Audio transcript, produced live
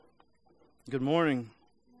Good morning.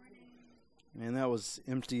 Man, that was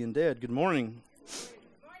empty and dead. Good morning.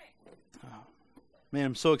 Man,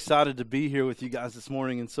 I'm so excited to be here with you guys this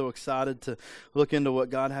morning and so excited to look into what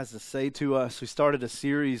God has to say to us. We started a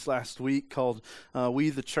series last week called We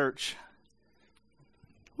the Church.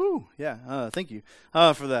 Woo, yeah, thank you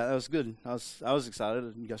for that. That was good. I was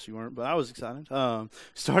excited. I guess you weren't, but I was excited.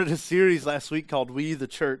 Started a series last week called We the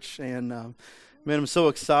Church, and man, I'm so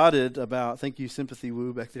excited about, thank you, Sympathy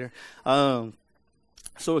Woo back there.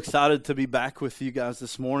 So excited to be back with you guys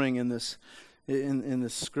this morning in this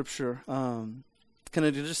scripture. Can I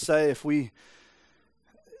just say, if we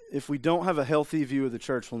don't have a healthy view of the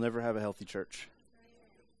church, we'll never have a healthy church.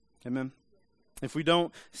 Amen. If we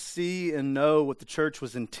don't see and know what the church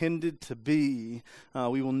was intended to be,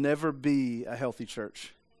 we will never be a healthy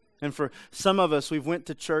church. And for some of us, we've went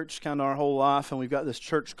to church kind of our whole life, and we've got this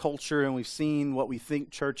church culture, and we've seen what we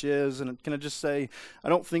think church is. And can I just say, I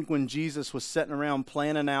don't think when Jesus was sitting around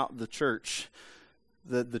planning out the church,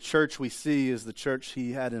 the church we see is the church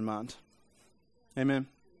he had in mind. Amen.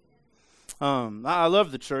 I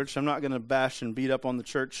love the church. I'm not going to bash and beat up on the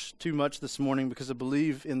church too much this morning because I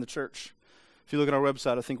believe in the church. If you look at our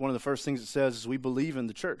website, I think one of the first things it says is we believe in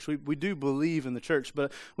the church. We do believe in the church,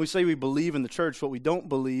 but when we say we believe in the church, what we don't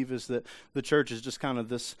believe is that the church is just kind of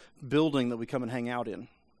this building that we come and hang out in.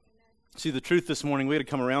 See, the truth this morning, we got to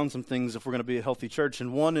come around some things if we're going to be a healthy church,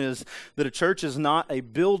 and one is that a church is not a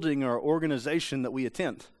building or organization that we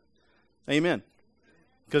attend. Amen.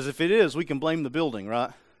 Because if it is, we can blame the building,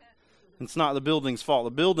 right? It's not the building's fault.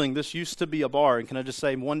 The building, this used to be a bar, and can I just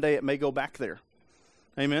say, one day it may go back there.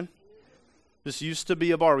 Amen. This used to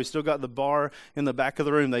be a bar. We still got the bar in the back of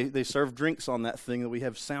the room. They serve drinks on that thing that we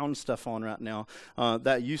have sound stuff on right now.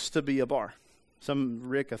 That used to be a bar.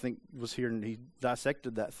 Rick, I think, was here and he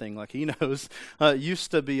dissected that thing like he knows.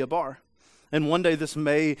 Used to be a bar. And one day this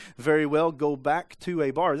may very well go back to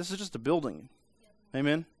a bar. This is just a building.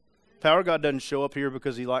 Amen. Power God doesn't show up here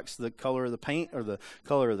because he likes the color of the paint or the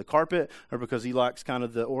color of the carpet or because he likes kind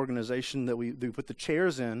of the organization that we put the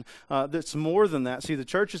chairs in. That's more than that. See, the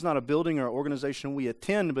church is not a building or organization we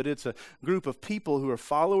attend, but it's a group of people who are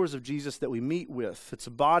followers of Jesus that we meet with. It's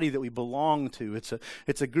a body that we belong to.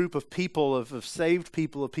 It's a group of people, of saved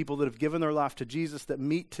people, of people that have given their life to Jesus that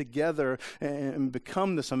meet together and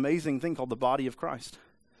become this amazing thing called the body of Christ.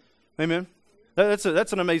 Amen? That's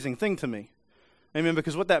an amazing thing to me. Amen,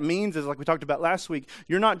 because what that means is, like we talked about last week,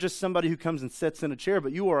 you're not just somebody who comes and sits in a chair,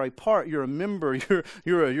 but you are a part, you're a member,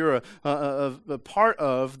 you're a part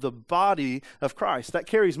of the body of Christ. That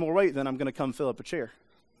carries more weight than I'm going to come fill up a chair.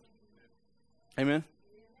 Amen.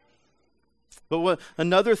 But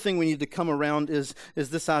another thing we need to come around is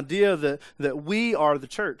this idea that we are the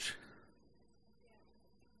church.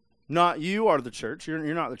 Not you are the church. You're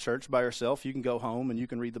not the church by yourself. You can go home and you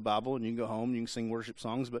can read the Bible and you can go home and you can sing worship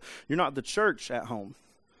songs, but you're not the church at home.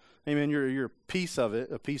 Amen. You're a piece of it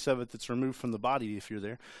that's removed from the body if you're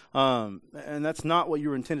there. And that's not what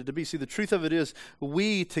you were intended to be. See, the truth of it is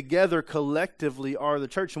we together collectively are the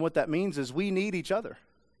church, and what that means is we need each other.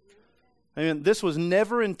 I mean, this was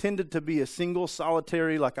never intended to be a single,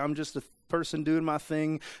 solitary, like I'm just a person doing my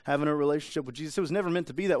thing, having a relationship with Jesus. It was never meant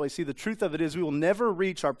to be that way. See, the truth of it is we will never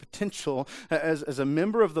reach our potential as a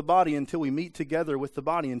member of the body until we meet together with the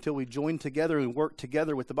body, until we join together and work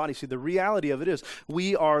together with the body. See, the reality of it is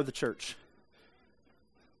we are the church.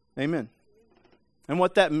 Amen. And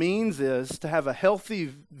what that means is to have a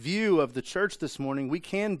healthy view of the church this morning. We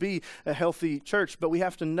can be a healthy church, but we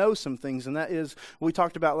have to know some things, and that is what we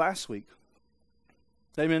talked about last week.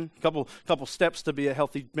 Amen. Couple steps to be a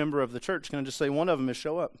healthy member of the church. Can I just say one of them is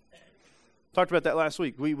show up? Talked about that last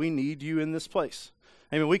week. We need you in this place.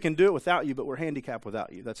 Amen. We can do it without you, but we're handicapped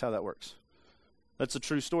without you. That's how that works. That's a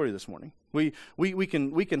true story this morning. We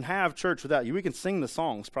can have church without you. We can sing the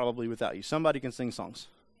songs probably without you. Somebody can sing songs.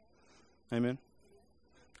 Amen.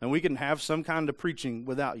 And we can have some kind of preaching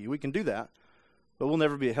without you. We can do that, but we'll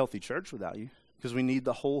never be a healthy church without you. Because we need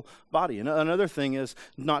the whole body. And another thing is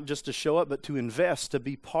not just to show up, but to invest, to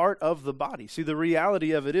be part of the body. See, the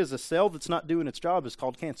reality of it is a cell that's not doing its job is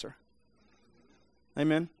called cancer.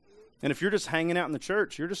 Amen? And if you're just hanging out in the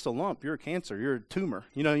church, you're just a lump. You're a cancer. You're a tumor.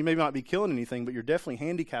 You know, you may not be killing anything, but you're definitely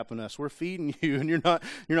handicapping us. We're feeding you, and you're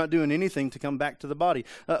not doing anything to come back to the body.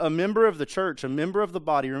 A member of the church, a member of the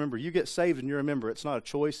body, remember, you get saved and you're a member. It's not a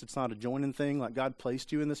choice. It's not a joining thing. Like God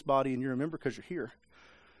placed you in this body, and you're a member because you're here.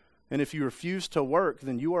 And if you refuse to work,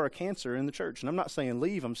 then you are a cancer in the church. And I'm not saying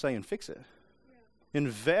leave, I'm saying fix it. Yeah.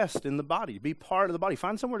 Invest in the body. Be part of the body.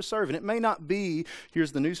 Find somewhere to serve. And it may not be,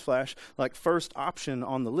 here's the newsflash, like first option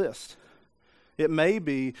on the list. It may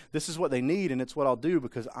be, this is what they need, and it's what I'll do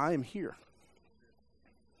because I am here.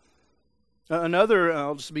 Another,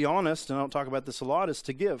 I'll just be honest, and I don't talk about this a lot, is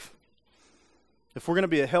to give. If we're going to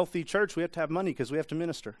be a healthy church, we have to have money because we have to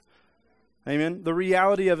minister. Amen? The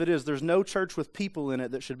reality of it is there's no church with people in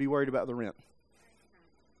it that should be worried about the rent.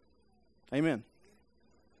 Amen.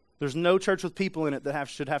 There's no church with people in it that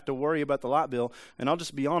should have to worry about the light bill. And I'll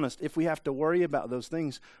just be honest, if we have to worry about those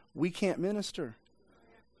things, we can't minister.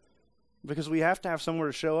 Because we have to have somewhere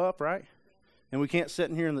to show up, right? And we can't sit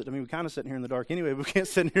in here we kind of sit in here in the dark anyway, but we can't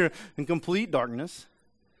sit in here in complete darkness.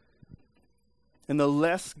 And the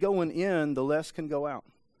less going in, the less can go out.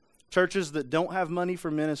 Churches that don't have money for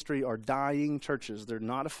ministry are dying churches. They're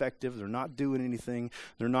not effective. They're not doing anything.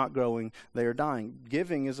 They're not growing. They are dying.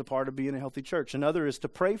 Giving is a part of being a healthy church. Another is to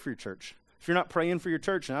pray for your church. If you're not praying for your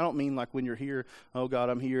church, and I don't mean like when you're here, oh God,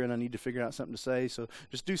 I'm here and I need to figure out something to say, so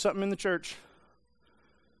just do something in the church.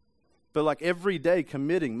 But like every day,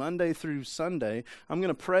 committing, Monday through Sunday, I'm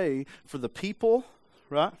going to pray for the people,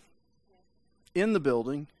 right, in the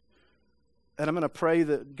building. And I'm going to pray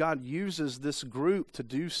that God uses this group to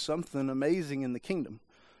do something amazing in the kingdom.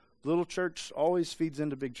 Little church always feeds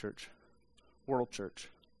into big church, world church.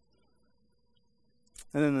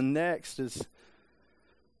 And then the next is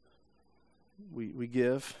we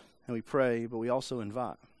give and we pray, but we also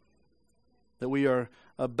invite. That we are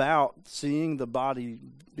about seeing the body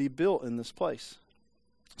be built in this place.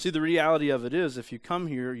 See, the reality of it is, if you come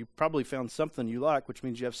here, you probably found something you like, which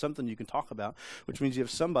means you have something you can talk about, which means you have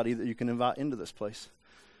somebody that you can invite into this place.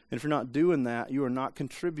 And if you're not doing that, you are not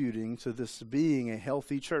contributing to this being a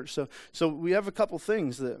healthy church. So we have a couple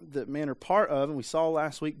things that men are part of, and we saw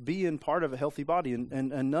last week, being part of a healthy body.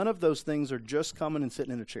 And none of those things are just coming and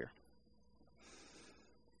sitting in a chair.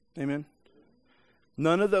 Amen?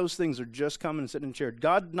 None of those things are just coming and sitting in a chair.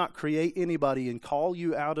 God did not create anybody and call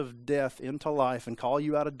you out of death into life and call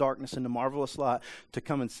you out of darkness into marvelous light to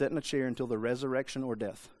come and sit in a chair until the resurrection or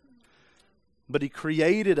death. But he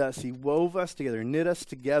created us. He wove us together, knit us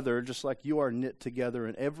together just like you are knit together,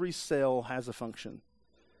 and every cell has a function.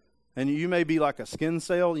 And you may be like a skin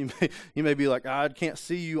cell. You may be like, I can't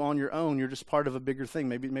see you on your own. You're just part of a bigger thing.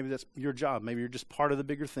 Maybe that's your job. Maybe you're just part of the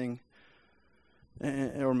bigger thing.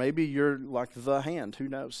 Or maybe you're like the hand, who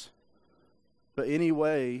knows? But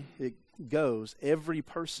anyway it goes, every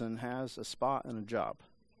person has a spot and a job.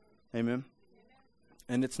 Amen?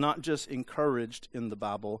 And it's not just encouraged in the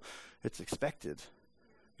Bible, it's expected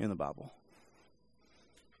in the Bible.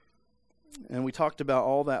 And we talked about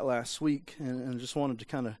all that last week, and just wanted to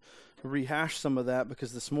kind of rehash some of that,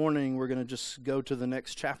 because this morning we're going to just go to the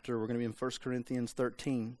next chapter. We're going to be in 1 Corinthians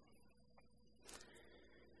 13.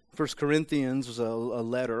 1 Corinthians was a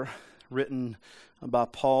letter written by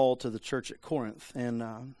Paul to the church at Corinth. And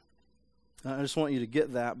I just want you to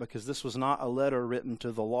get that, because this was not a letter written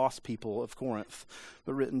to the lost people of Corinth,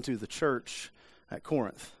 but written to the church at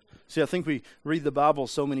Corinth. See, I think we read the Bible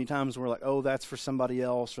so many times and we're like, oh, that's for somebody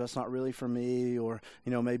else, or that's not really for me, or,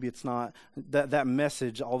 maybe it's not. That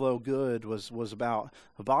message, although good, was about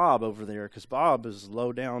Bob over there, because Bob is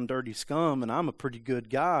low down, dirty scum, and I'm a pretty good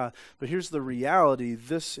guy. But here's the reality.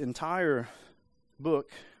 This entire book,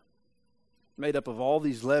 made up of all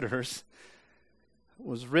these letters,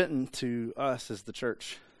 was written to us as the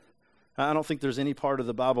church. I don't think there's any part of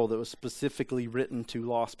the Bible that was specifically written to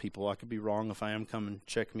lost people. I could be wrong. If I am, come and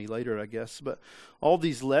check me later, I guess. But all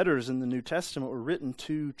these letters in the New Testament were written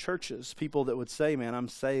to churches, people that would say, man, I'm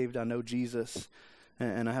saved, I know Jesus,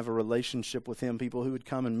 and I have a relationship with him, people who would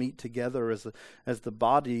come and meet together as the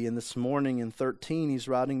body. And this morning in 13, he's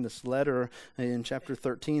writing this letter in chapter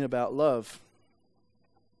 13 about love.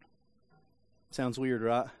 Sounds weird,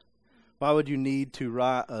 right? Why would you need to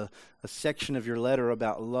write a section of your letter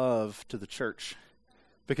about love to the church?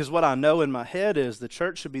 Because what I know in my head is the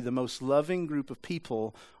church should be the most loving group of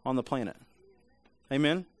people on the planet.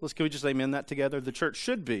 Amen? Can we just amen that together? The church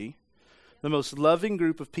should be the most loving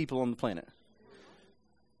group of people on the planet.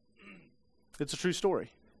 It's a true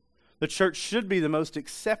story. The church should be the most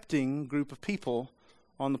accepting group of people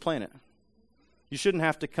on the planet. You shouldn't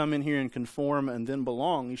have to come in here and conform and then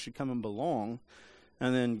belong. You should come and belong.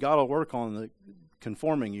 And then God will work on the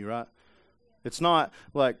conforming you, right? It's not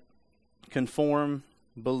like conform,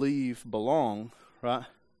 believe, belong, right?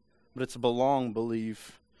 But it's belong,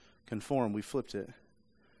 believe, conform. We flipped it.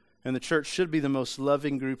 And the church should be the most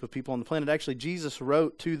loving group of people on the planet. Actually, Jesus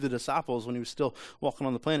wrote to the disciples when he was still walking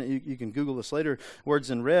on the planet. You can Google this later, words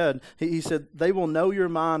in red. He said, they will know your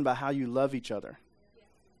mind by how you love each other.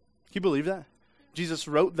 Can you believe that? Jesus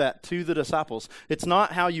wrote that to the disciples. It's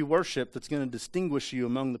not how you worship that's going to distinguish you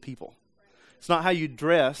among the people. It's not how you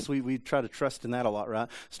dress. We try to trust in that a lot, right?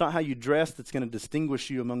 It's not how you dress that's going to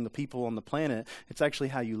distinguish you among the people on the planet. It's actually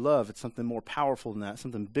how you love. It's something more powerful than that,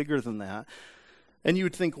 something bigger than that. And you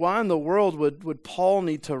would think, why in the world would Paul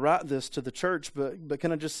need to write this to the church? But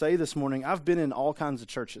can I just say this morning, I've been in all kinds of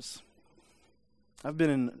churches. I've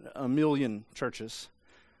been in a million churches.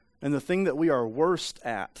 And the thing that we are worst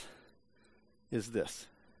at is this.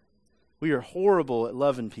 We are horrible at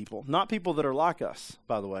loving people. Not people that are like us,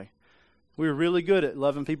 by the way. We are really good at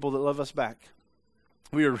loving people that love us back.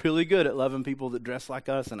 We are really good at loving people that dress like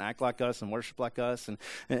us and act like us and worship like us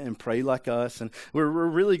and pray like us. And we're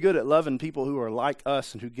really good at loving people who are like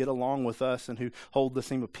us and who get along with us and who hold the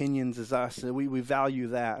same opinions as us. And we value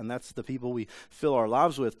that, and that's the people we fill our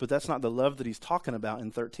lives with. But that's not the love that he's talking about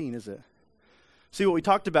in 13, is it? See, what we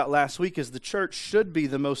talked about last week is the church should be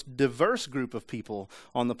the most diverse group of people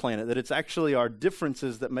on the planet, that it's actually our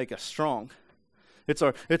differences that make us strong.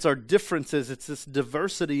 It's our differences, it's this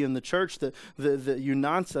diversity in the church that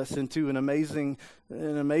unites us into an amazing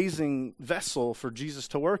vessel for Jesus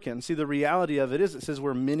to work in. See, the reality of it is, it says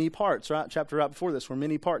we're many parts, right? Chapter right before this, we're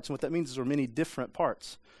many parts. And what that means is we're many different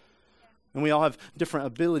parts. And we all have different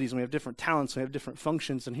abilities, and we have different talents, and we have different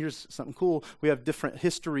functions. And here's something cool. We have different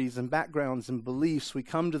histories and backgrounds and beliefs. We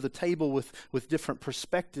come to the table with different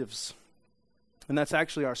perspectives. And that's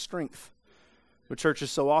actually our strength. But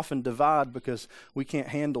churches so often divide because we can't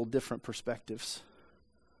handle different perspectives.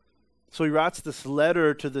 So he writes this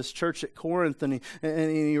letter to this church at Corinth, and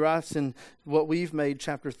he writes in what we've made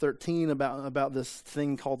chapter 13 about this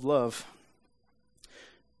thing called love.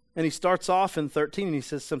 And he starts off in 13 and he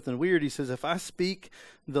says something weird. He says, if I speak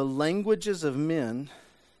the languages of men,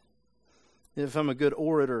 if I'm a good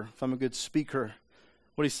orator, if I'm a good speaker,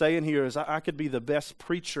 what he's saying here is I could be the best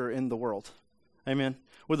preacher in the world. Amen.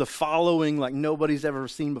 With a following like nobody's ever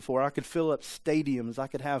seen before. I could fill up stadiums. I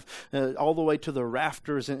could have all the way to the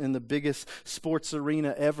rafters in the biggest sports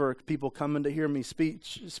arena ever, people coming to hear me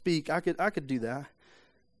speak. I could do that.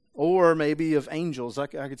 Or maybe of angels. I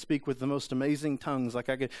could speak with the most amazing tongues. Like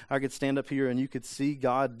I could stand up here and you could see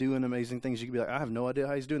God doing amazing things. You could be like, I have no idea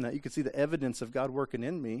how he's doing that. You could see the evidence of God working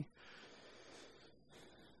in me.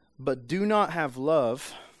 But do not have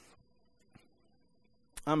love.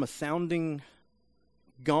 I'm a sounding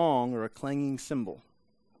gong or a clanging cymbal.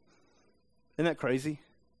 Isn't that crazy?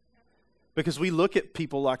 Because we look at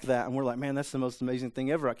people like that and we're like, man, that's the most amazing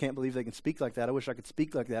thing ever. I can't believe they can speak like that. I wish I could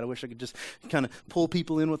speak like that. I wish I could just kind of pull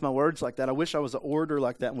people in with my words like that. I wish I was an orator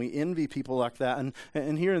like that. And we envy people like that.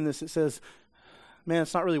 And here in this it says, man,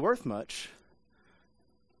 it's not really worth much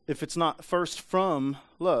if it's not first from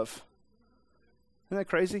love. Isn't that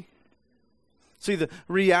crazy? See, the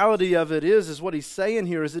reality of it is what he's saying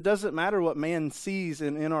here is it doesn't matter what man sees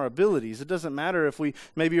in our abilities. It doesn't matter if we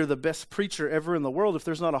maybe are the best preacher ever in the world. If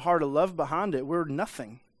there's not a heart of love behind it, we're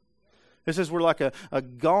nothing. It says we're like a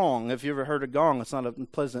gong. If you ever heard a gong, it's not a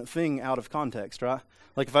pleasant thing out of context, right?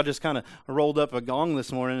 Like if I just kind of rolled up a gong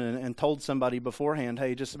this morning and told somebody beforehand,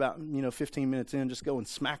 hey, just about 15 minutes in, just go and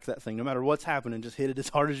smack that thing. No matter what's happening, just hit it as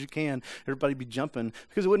hard as you can. Everybody be jumping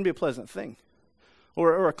because it wouldn't be a pleasant thing.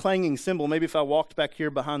 Or a clanging cymbal. Maybe if I walked back here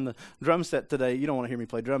behind the drum set today, you don't want to hear me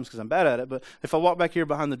play drums because I'm bad at it, but if I walk back here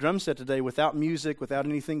behind the drum set today without music, without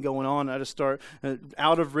anything going on, I just start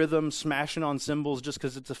out of rhythm, smashing on cymbals just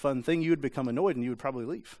because it's a fun thing, you would become annoyed and you would probably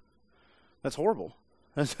leave. That's horrible.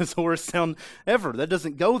 That's the worst sound ever. That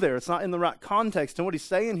doesn't go there. It's not in the right context. And what he's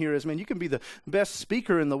saying here is, man, you can be the best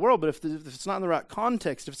speaker in the world, but if it's not in the right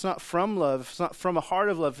context, if it's not from love, if it's not from a heart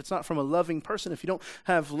of love, if it's not from a loving person, if you don't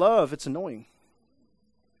have love, it's annoying.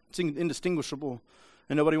 It's indistinguishable,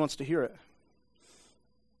 and nobody wants to hear it.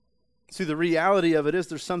 See, the reality of it is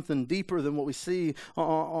there's something deeper than what we see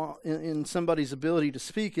in somebody's ability to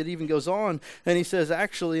speak. It even goes on, and he says,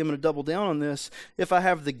 actually, I'm going to double down on this. If I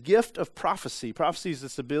have the gift of prophecy is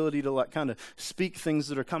this ability to kind of speak things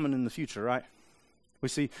that are coming in the future, right? We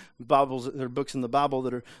see there are books in the Bible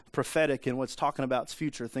that are prophetic and what's talking about its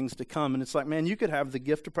future, things to come. And it's like, man, you could have the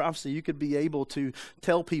gift of prophecy. You could be able to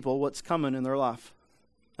tell people what's coming in their life.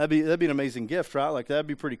 That'd be an amazing gift, right? Like that'd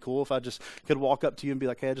be pretty cool if I just could walk up to you and be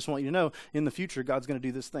like, hey, I just want you to know in the future God's going to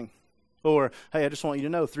do this thing. Or, hey, I just want you to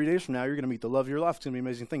know 3 days from now you're going to meet the love of your life. It's going to be an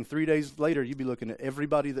amazing thing. 3 days later you'd be looking at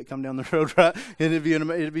everybody that come down the road, right? And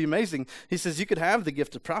it'd be amazing. He says you could have the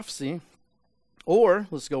gift of prophecy. Or,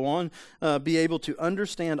 let's go on, be able to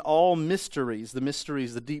understand all mysteries, the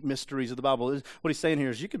deep mysteries of the Bible. What he's saying here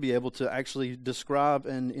is you could be able to actually describe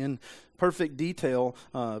in perfect detail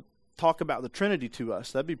talk about the Trinity to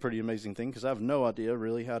us. That'd be a pretty amazing thing, because I have no idea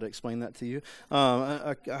really how to explain that to you.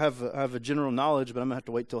 I have a general knowledge, but I'm going to have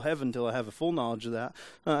to wait till heaven until I have a full knowledge of that.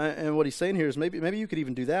 And what he's saying here is maybe you could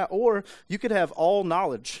even do that, or you could have all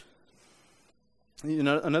knowledge.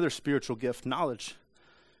 Another spiritual gift, knowledge.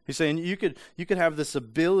 He's saying you could have this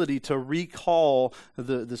ability to recall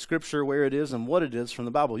the scripture, where it is and what it is from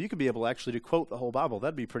the Bible. You could be able actually to quote the whole Bible.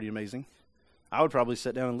 That'd be pretty amazing. I would probably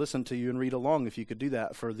sit down and listen to you and read along if you could do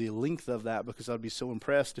that for the length of that, because I'd be so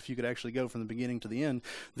impressed if you could actually go from the beginning to the end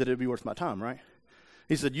that it'd be worth my time, right?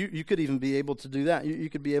 He said you could even be able to do that. You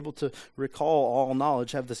could be able to recall all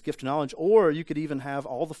knowledge, have this gift of knowledge, or you could even have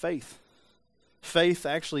all the faith. Faith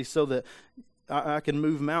actually so that I can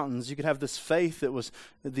move mountains. You could have this faith that was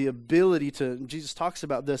the ability to, Jesus talks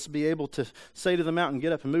about this, be able to say to the mountain,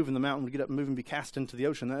 get up and move, and the mountain would get up and move and be cast into the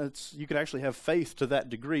ocean. You could actually have faith to that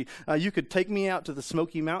degree. You could take me out to the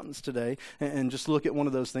Smoky Mountains today and just look at one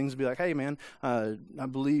of those things and be like, hey man, I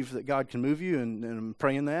believe that God can move you, and I'm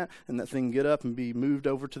praying that, and that thing get up and be moved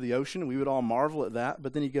over to the ocean. We would all marvel at that.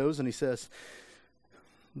 But then he goes and he says,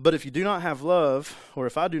 but if you do not have love, or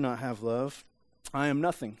if I do not have love, I am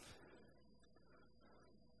nothing.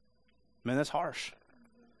 Man, that's harsh.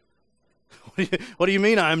 What do you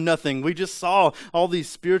mean I'm nothing? We just saw all these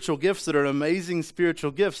spiritual gifts that are amazing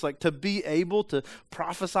spiritual gifts. Like, to be able to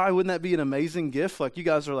prophesy, wouldn't that be an amazing gift? Like, you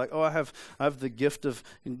guys are like, oh, I have the gift of,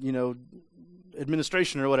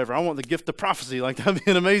 administration or whatever. I want the gift of prophecy. Like, that'd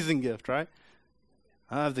be an amazing gift, right?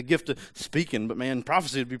 I have the gift of speaking, but man,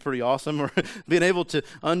 prophecy would be pretty awesome. Or being able to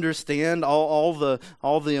understand all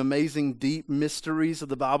the amazing deep mysteries of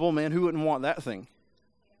the Bible. Man, who wouldn't want that thing?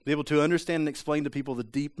 Be able to understand and explain to people the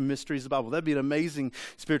deep mysteries of the Bible. That'd be an amazing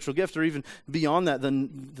spiritual gift. Or even beyond that,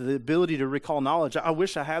 the ability to recall knowledge. I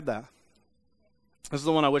wish I had that. This is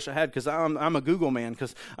the one I wish I had, because I'm a Google man,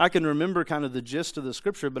 because I can remember kind of the gist of the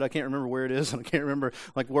scripture, but I can't remember where it is, and I can't remember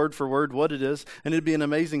like word for word what it is. And it'd be an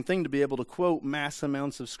amazing thing to be able to quote mass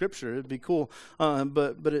amounts of scripture. It'd be cool. I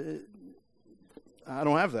don't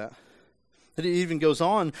have that. It even goes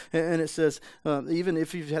on, and it says, even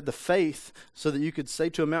if you had the faith so that you could say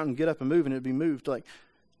to a mountain, get up and move, and it'd be moved. Like,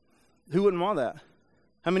 who wouldn't want that?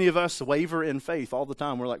 How many of us waver in faith all the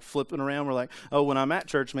time? We're like flipping around. We're like, oh, when I'm at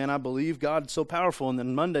church, man, I believe God's so powerful. And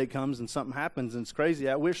then Monday comes and something happens and it's crazy.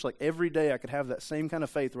 I wish like every day I could have that same kind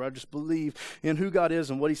of faith where I just believe in who God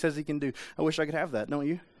is and what he says he can do. I wish I could have that, don't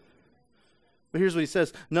you? But here's what he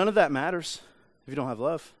says. None of that matters if you don't have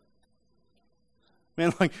love.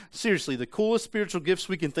 Man, like, seriously, the coolest spiritual gifts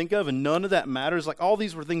we can think of, and none of that matters. Like, all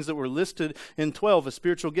these were things that were listed in 12 as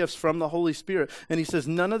spiritual gifts from the Holy Spirit. And he says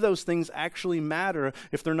none of those things actually matter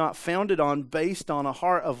if they're not based on a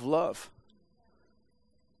heart of love.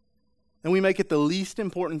 And we make it the least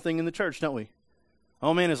important thing in the church, don't we?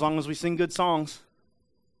 Oh, man, as long as we sing good songs,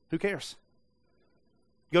 who cares?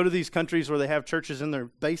 Go to these countries where they have churches in their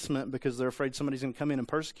basement because they're afraid somebody's going to come in and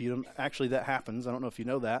persecute them. Actually, that happens. I don't know if you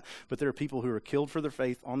know that. But there are people who are killed for their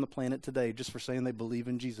faith on the planet today just for saying they believe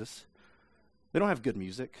in Jesus. They don't have good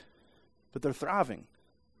music, but they're thriving.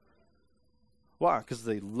 Why? Because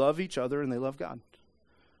they love each other and they love God.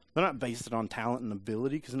 They're not based on talent and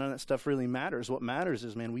ability, because none of that stuff really matters. What matters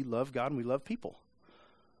is, man, we love God and we love people.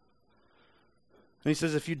 And he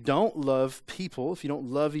says if you don't love people, if you don't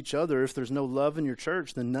love each other, if there's no love in your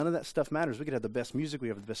church, then none of that stuff matters. We could have the best music, we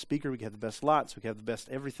have the best speaker, we could have the best lights, we could have the best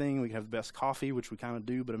everything, we could have the best coffee, which we kind of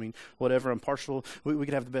do, but I mean, whatever, I'm partial. We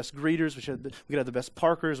could have the best greeters, we could have the best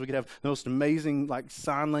parkers, we could have the most amazing like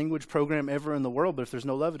sign language program ever in the world, but if there's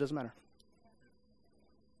no love, it doesn't matter.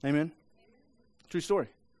 Amen? True story.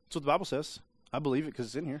 That's what the Bible says. I believe it because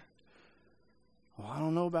it's in here. Well, I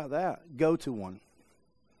don't know about that. Go to one.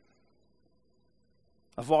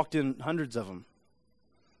 I've walked in hundreds of them.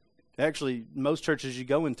 Actually, most churches you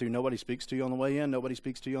go into, nobody speaks to you on the way in, nobody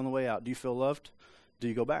speaks to you on the way out. Do you feel loved? Do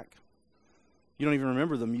you go back? You don't even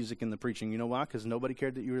remember the music and the preaching. You know why? Because nobody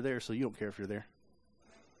cared that you were there, so you don't care if you're there.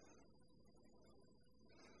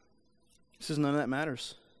 He says none of that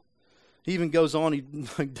matters. He even goes on, he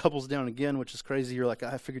like doubles down again, which is crazy. You're like,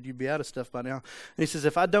 I figured you'd be out of stuff by now. And he says,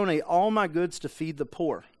 if I donate all my goods to feed the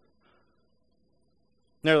poor.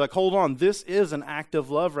 And they're like, hold on, this is an act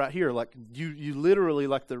of love right here. Like you literally,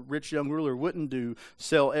 like the rich young ruler wouldn't do,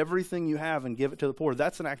 sell everything you have and give it to the poor.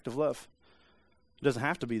 That's an act of love. It doesn't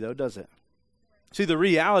have to be though, does it? See, the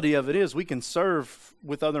reality of it is we can serve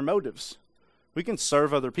with other motives. We can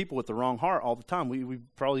serve other people with the wrong heart all the time. We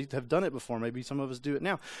probably have done it before. Maybe some of us do it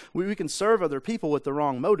now. We can serve other people with the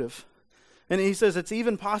wrong motive. And he says it's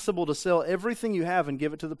even possible to sell everything you have and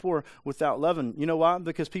give it to the poor without loving. You know why?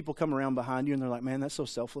 Because people come around behind you and they're like, man, that's so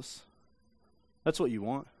selfless. That's what you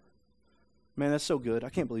want. Man, that's so good. I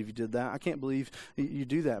can't believe you did that. I can't believe you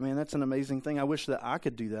do that. Man, that's an amazing thing. I wish that I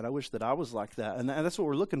could do that. I wish that I was like that. And that's what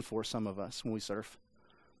we're looking for, some of us, when we serve.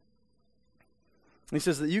 He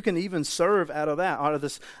says that you can even serve out of that, out of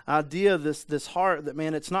this idea, this heart that,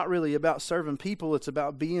 man, it's not really about serving people, it's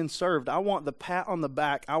about being served. I want the pat on the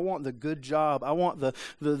back. I want the good job. I want the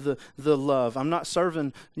love. I'm not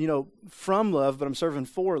serving, from love, but I'm serving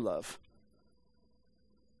for love.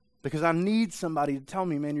 Because I need somebody to tell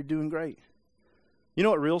me, man, you're doing great. You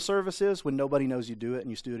know what real service is? When nobody knows you do it and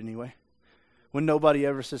you do it anyway. When nobody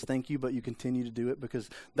ever says thank you, but you continue to do it, because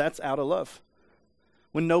that's out of love.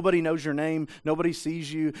 When nobody knows your name, nobody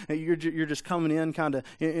sees you, you're just coming in kind of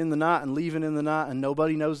in the night and leaving in the night, and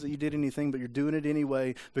nobody knows that you did anything, but you're doing it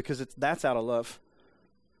anyway, because that's out of love.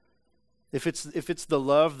 If it's the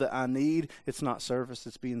love that I need, it's not service,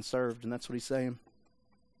 it's being served, and that's what he's saying.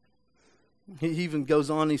 He even goes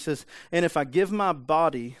on, he says, and if I give my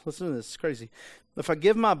body, listen to this, it's crazy. If I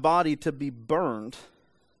give my body to be burned,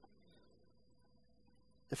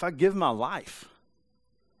 if I give my life,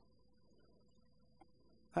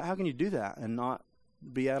 how can you do that and not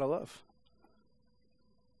be out of love?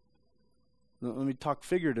 Let me talk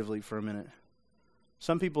figuratively for a minute.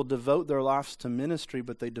 Some people devote their lives to ministry,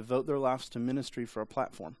 but they devote their lives to ministry for a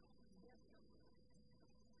platform.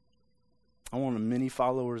 I want as many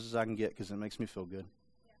followers as I can get because it makes me feel good.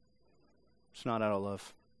 It's not out of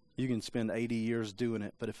love. You can spend 80 years doing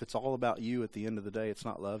it, but if it's all about you at the end of the day, it's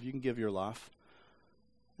not love. You can give your life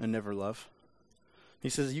and never love. He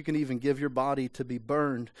says you can even give your body to be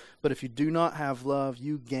burned, but if you do not have love,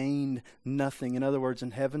 you gain nothing. In other words,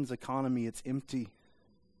 in heaven's economy, it's empty.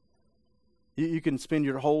 You can spend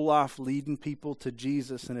your whole life leading people to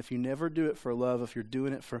Jesus, and if you never do it for love, if you're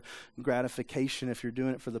doing it for gratification, if you're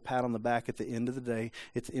doing it for the pat on the back at the end of the day,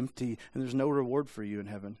 it's empty, and there's no reward for you in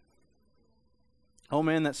heaven. Oh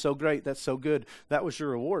man, that's so great, that's so good. That was your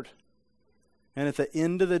reward. And at the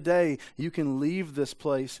end of the day, you can leave this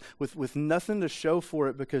place with nothing to show for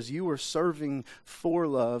it because you were serving for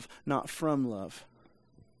love, not from love.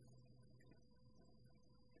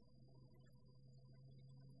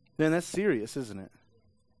 Man, that's serious, isn't it?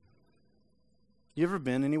 You ever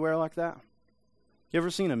been anywhere like that? You ever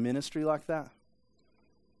seen a ministry like that?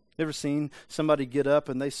 You ever seen somebody get up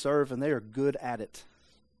and they serve and they are good at it?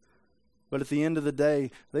 But at the end of the day,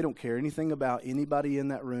 they don't care anything about anybody in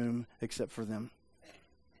that room except for them.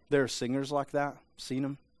 There are singers like that, seen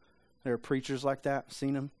them. There are preachers like that,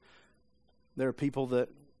 seen them. There are people that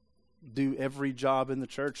do every job in the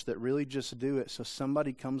church that really just do it so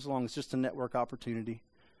somebody comes along. It's just a network opportunity.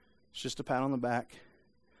 It's just a pat on the back.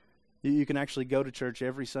 You can actually go to church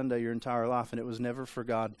every Sunday your entire life, and it was never for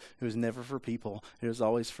God. It was never for people. It was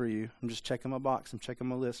always for you. I'm just checking my box. I'm checking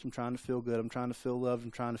my list. I'm trying to feel good. I'm trying to feel loved.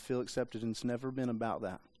 I'm trying to feel accepted, and it's never been about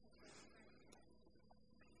that.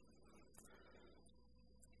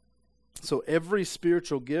 So every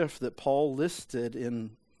spiritual gift that Paul listed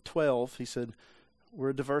in 12, he said, we're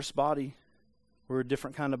a diverse body. We're a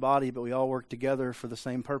different kind of body, but we all work together for the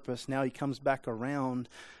same purpose. Now he comes back around,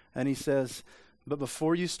 and he says, but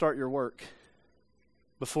before you start your work,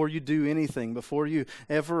 before you do anything, before you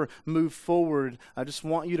ever move forward, I just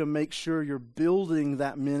want you to make sure you're building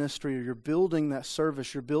that ministry or you're building that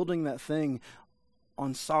service, you're building that thing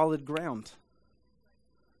on solid ground.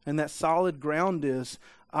 And that solid ground is,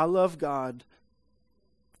 I love God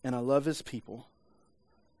and I love His people.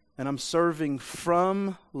 And I'm serving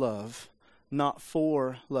from love, not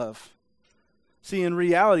for love. See, in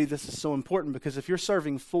reality, this is so important because if you're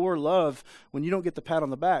serving for love, when you don't get the pat on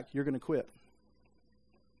the back, you're going to quit.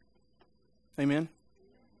 Amen?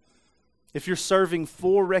 If you're serving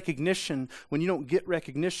for recognition, when you don't get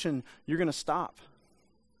recognition, you're going to stop.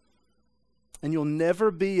 And you'll never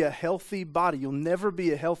be a healthy body. You'll never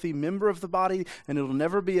be a healthy member of the body, and it'll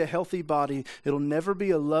never be a healthy body. It'll never be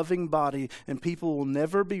a loving body, and people will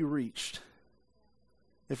never be reached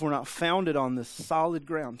if we're not founded on this solid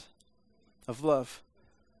ground of love.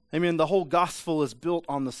 Amen. The whole gospel is built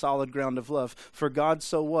on the solid ground of love. For God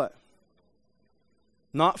so what?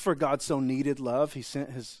 Not for God so needed love. He sent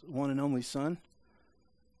His one and only Son.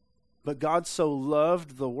 But God so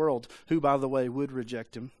loved the world, who, by the way, would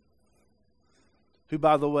reject Him. Who,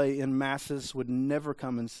 by the way, in masses would never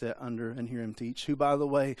come and sit under and hear Him teach. Who, by the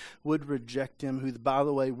way, would reject Him. Who, by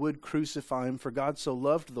the way, would crucify Him. For God so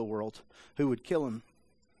loved the world, who would kill Him.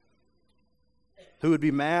 Who would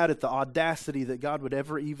be mad at the audacity that God would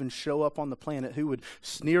ever even show up on the planet, who would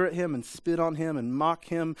sneer at Him and spit on Him and mock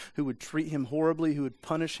Him, who would treat Him horribly, who would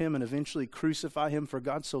punish Him and eventually crucify Him. For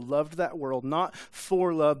God so loved that world, not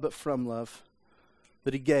for love, but from love,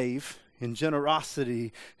 that He gave in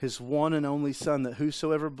generosity, his one and only Son, that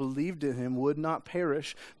whosoever believed in him would not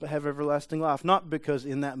perish, but have everlasting life. Not because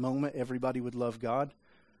in that moment everybody would love God,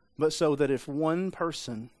 but so that if one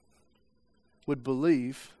person would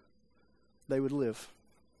believe, they would live.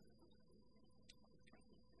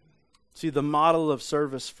 See, the model of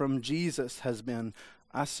service from Jesus has been,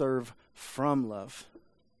 I serve from love.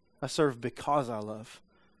 I serve because I love.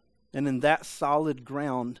 And in that solid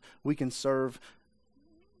ground, we can serve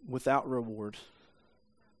without reward,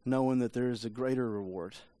 knowing that there is a greater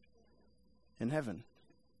reward in heaven.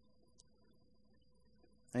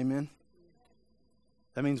 Amen?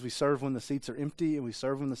 That means we serve when the seats are empty and we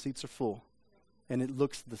serve when the seats are full. And it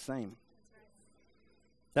looks the same.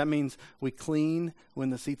 That means we clean when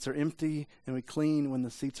the seats are empty and we clean when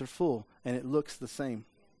the seats are full. And it looks the same.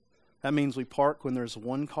 That means we park when there's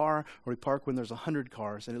one car or we park when there's 100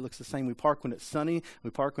 cars and it looks the same. We park when it's sunny, we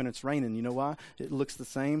park when it's raining. You know why? It looks the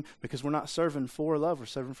same because we're not serving for love, we're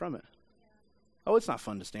serving from it. Oh, it's not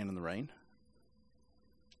fun to stand in the rain.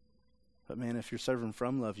 But man, if you're serving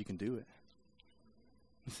from love, you can do it.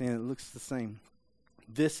 I'm saying it looks the same.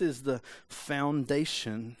 This is the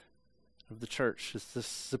foundation of the church. It's the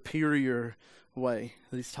superior way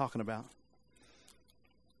that he's talking about.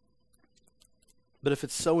 But if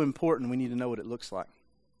it's so important, we need to know what it looks like.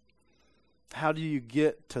 How do you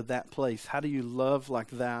get to that place? How do you love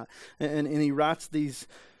like that? And he writes these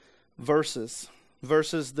verses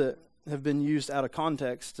that have been used out of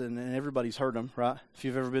context, and everybody's heard them, right? If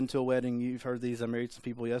you've ever been to a wedding, you've heard these. I married some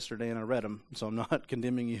people yesterday, and I read them, so I'm not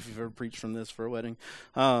condemning you if you've ever preached from this for a wedding.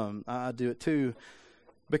 I do it too,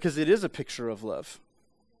 because it is a picture of love.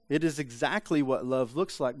 It is exactly what love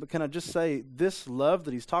looks like. But can I just say, this love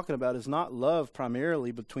that he's talking about is not love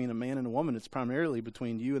primarily between a man and a woman. It's primarily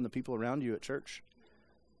between you and the people around you at church.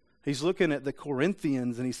 He's looking at the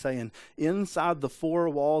Corinthians and he's saying, inside the four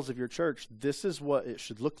walls of your church, this is what it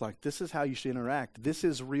should look like. This is how you should interact. This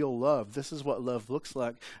is real love. This is what love looks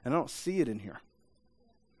like. And I don't see it in here.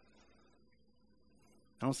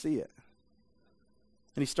 I don't see it.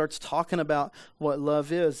 And he starts talking about what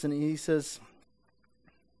love is. And he says,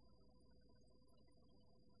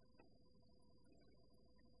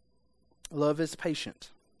 love is patient.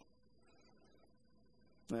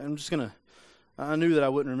 I'm just going to, I knew that I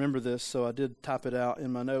wouldn't remember this, so I did type it out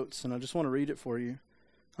in my notes, and I just want to read it for you.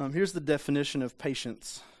 Here's the definition of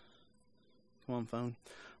patience. Come on,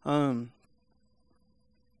 phone.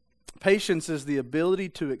 Patience is the ability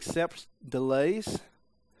to accept delays.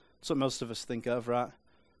 That's what most of us think of, right?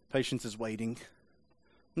 Patience is waiting.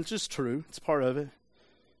 It's just true. It's part of it.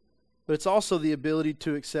 But it's also the ability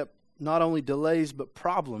to accept not only delays, but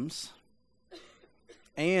problems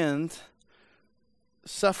and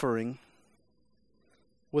suffering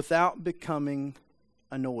without becoming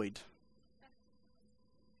annoyed.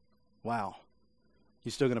 Wow.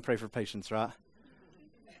 You're still going to pray for patience, right?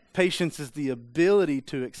 Patience is the ability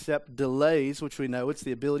to accept delays, which we know it's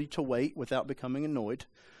the ability to wait without becoming annoyed.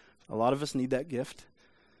 A lot of us need that gift.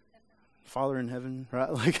 Father in heaven, right?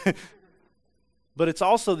 But it's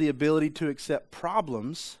also the ability to accept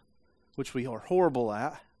problems, which we are horrible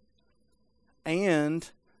at, and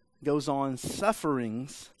goes on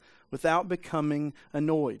sufferings without becoming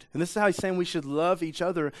annoyed. And this is how he's saying we should love each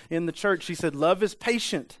other in the church. He said, love is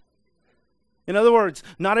patient. In other words,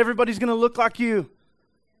 not everybody's going to look like you.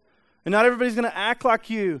 And not everybody's going to act like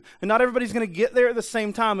you. And not everybody's going to get there at the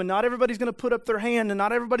same time. And not everybody's going to put up their hand. And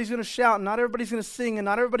not everybody's going to shout. And not everybody's going to sing. And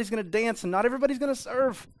not everybody's going to dance. And not everybody's going to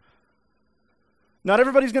serve. Not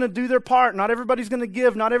everybody's going to do their part. Not everybody's going to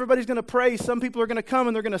give. Not everybody's going to pray. Some people are going to come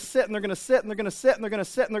and they're going to sit and they're going to sit and they're going to sit and they're going to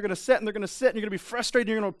sit and they're going to sit and they're going to sit and you're going to be frustrated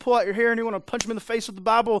and you're going to pull out your hair and you want to punch them in the face with the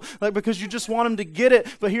Bible because you just want them to get it.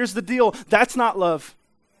 But here's the deal. That's not love.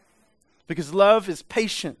 Because love is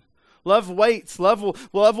patient. Love waits. Love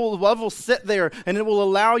will sit there and it will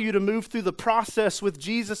allow you to move through the process with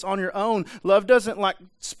Jesus on your own. Love doesn't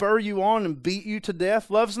spur you on and beat you to death.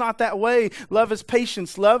 Love's not that way. Love is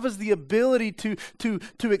patience. Love is the ability to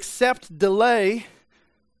accept delay.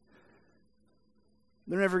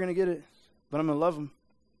 They're never going to get it, but I'm going to love them.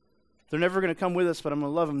 They're never going to come with us, but I'm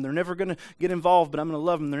going to love them. They're never going to get involved, but I'm going to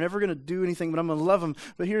love them. They're never going to do anything, but I'm going to love them.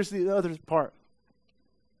 But here's the other part.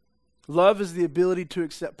 Love is the ability to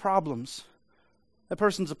accept problems. That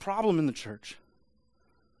person's a problem in the church.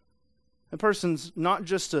 That person's not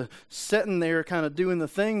just sitting there kind of doing the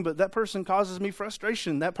thing, but that person causes me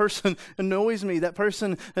frustration. That person annoys me. That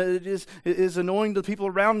person is annoying to the people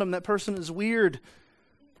around them. That person is weird.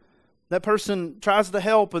 That person tries to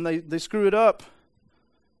help and they screw it up.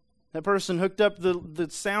 That person hooked up the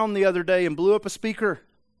sound the other day and blew up a speaker.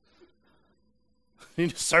 You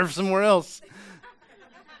need to serve somewhere else.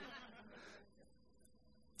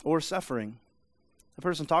 or suffering. That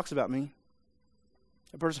person talks about me.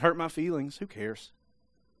 That person hurt my feelings. Who cares?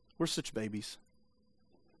 We're such babies.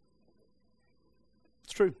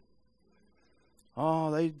 It's true.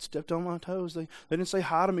 Oh, they stepped on my toes. They didn't say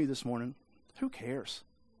hi to me this morning. Who cares?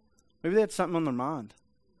 Maybe they had something on their mind.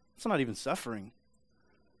 It's not even suffering.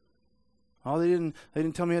 Oh, they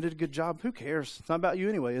didn't tell me I did a good job. Who cares? It's not about you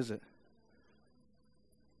anyway, is it?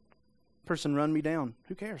 Person run me down.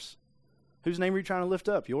 Who cares? Whose name are you trying to lift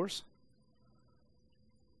up? Yours?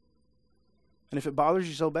 And if it bothers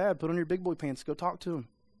you so bad, put on your big boy pants. Go talk to him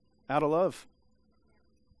out of love.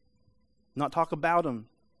 Not talk about him.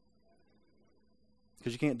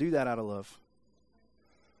 Because you can't do that out of love.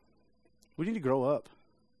 We need to grow up.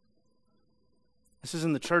 This is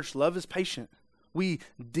in the church. Love is patient. We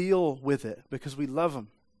deal with it because we love them.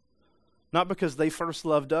 Not because they first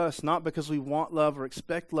loved us, not because we want love or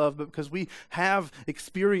expect love, but because we have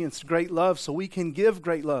experienced great love so we can give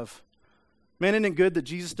great love. Man, isn't it good that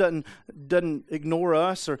Jesus doesn't ignore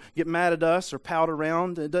us or get mad at us or pout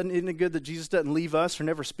around? Isn't it good that Jesus doesn't leave us or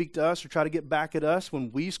never speak to us or try to get back at us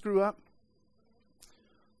when we screw up?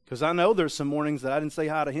 Because I know there's some mornings that I didn't say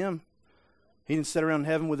hi to him. He didn't sit around in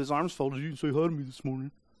heaven with his arms folded. You didn't say hi to me this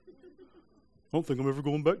morning. I don't think I'm ever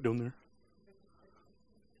going back down there.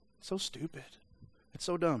 So stupid. It's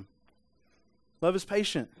so dumb. Love is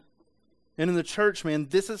patient. And in the church, man,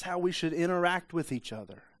 this is how we should interact with each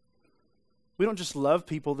other. We don't just love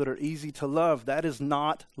people that are easy to love. That is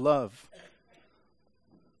not love.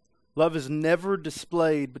 Love is never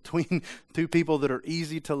displayed between two people that are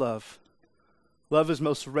easy to love. Love is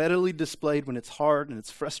most readily displayed when it's hard and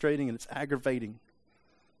it's frustrating and it's aggravating.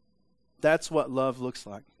 That's what love looks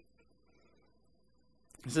like.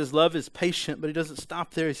 He says love is patient, but he doesn't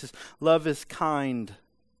stop there. He says love is kind.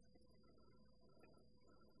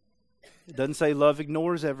 It doesn't say love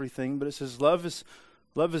ignores everything, but it says love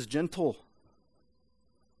is gentle.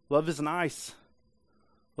 Love is nice.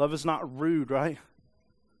 Love is not rude, right?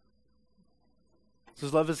 It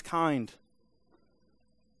says love is kind.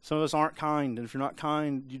 Some of us aren't kind, and if you're not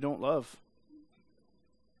kind, you don't love.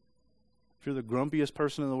 If you're the grumpiest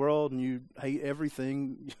person in the world and you hate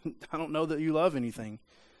everything, I don't know that you love anything.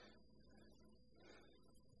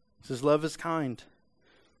 It says love is kind.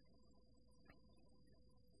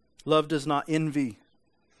 Love does not envy.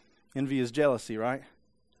 Envy is jealousy, right?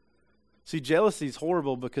 See, jealousy is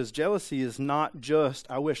horrible because jealousy is not just,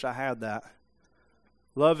 I wish I had that.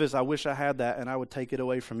 Love is, I wish I had that and I would take it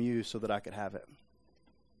away from you so that I could have it.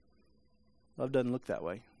 Love doesn't look that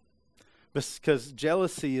way. Because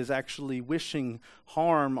jealousy is actually wishing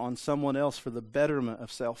harm on someone else for the betterment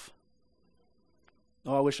of self.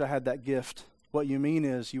 Oh, I wish I had that gift. What you mean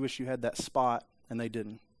is you wish you had that spot and they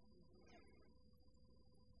didn't.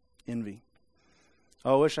 Envy.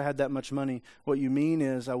 Oh, I wish I had that much money. What you mean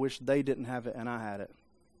is I wish they didn't have it and I had it.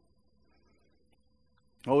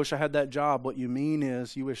 Oh, I wish I had that job. What you mean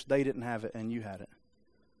is you wish they didn't have it and you had it.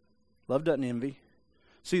 Love doesn't envy.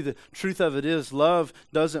 See, the truth of it is love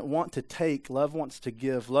doesn't want to take. Love wants to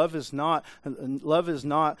give. Love is not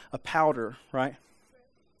a powder, right?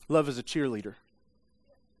 Love is a cheerleader.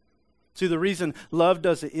 See, the reason love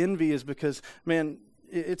doesn't envy is because, man,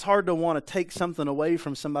 it's hard to want to take something away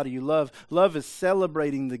from somebody you love. Love is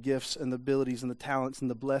celebrating the gifts and the abilities and the talents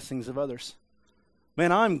and the blessings of others.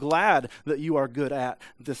 Man, I'm glad that you are good at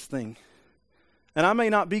this thing. And I may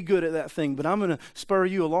not be good at that thing, but I'm going to spur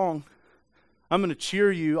you along. I'm going to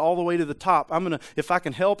cheer you all the way to the top. If I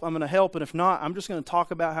can help, I'm going to help. And if not, I'm just going to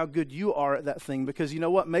talk about how good you are at that thing. Because you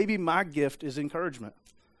know what? Maybe my gift is encouragement.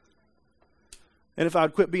 And if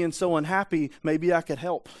I'd quit being so unhappy, maybe I could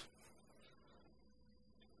help.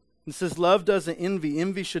 It says love doesn't envy.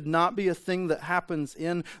 Envy should not be a thing that happens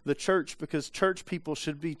in the church because church people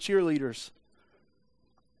should be cheerleaders.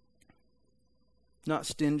 Not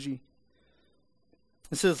stingy.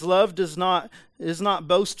 It says love is not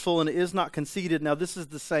boastful and it is not conceited. Now this is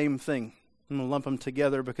the same thing. I'm going to lump them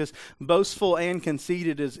together because boastful and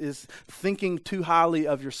conceited is thinking too highly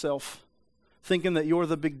of yourself. Thinking that you're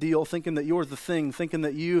the big deal, thinking that you're the thing, thinking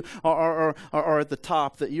that you are at the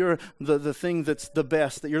top, that you're the thing that's the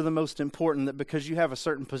best, that you're the most important, that because you have a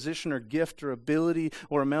certain position or gift or ability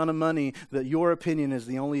or amount of money, that your opinion is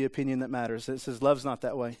the only opinion that matters. It says love's not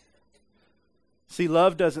that way. See,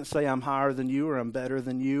 love doesn't say I'm higher than you or I'm better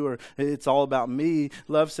than you or it's all about me.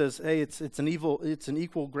 Love says, hey, it's an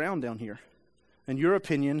equal ground down here. And your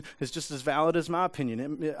opinion is just as valid as my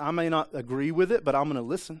opinion. I may not agree with it, but I'm going to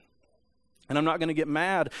listen. And I'm not going to get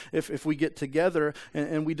mad if we get together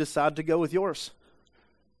and we decide to go with yours.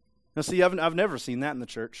 Now see, I've never seen that in the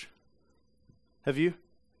church. Have you?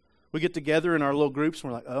 We get together in our little groups and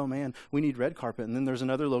we're like, oh man, we need red carpet. And then there's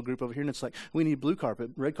another little group over here and it's like, we need blue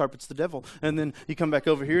carpet. Red carpet's the devil. And then you come back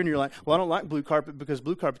over here and you're like, well, I don't like blue carpet because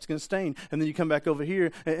blue carpet's going to stain. And then you come back over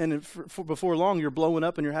here and before long you're blowing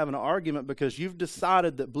up and you're having an argument because you've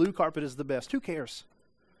decided that blue carpet is the best. Who cares?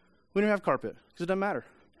 We don't have carpet because it doesn't matter.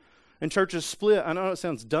 And churches split. I know it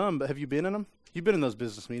sounds dumb, but have you been in them? You've been in those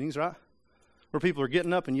business meetings, right? Where people are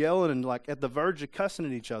getting up and yelling and like at the verge of cussing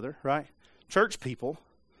at each other, right? Church people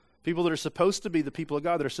that are supposed to be the people of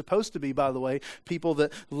God, that are supposed to be, by the way, people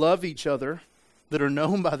that love each other, that are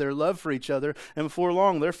known by their love for each other, and before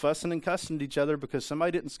long they're fussing and cussing at each other because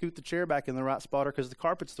somebody didn't scoot the chair back in the right spot or because the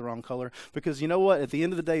carpet's the wrong color. Because you know what? At the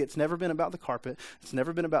end of the day, it's never been about the carpet. It's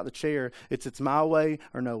never been about the chair. It's my way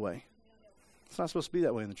or no way. It's not supposed to be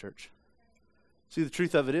that way in the church. See, the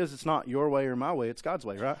truth of it is it's not your way or my way. It's God's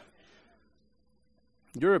way, right?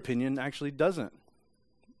 Your opinion actually doesn't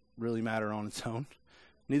really matter on its own.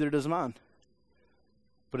 Neither does mine.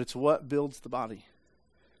 But it's what builds the body.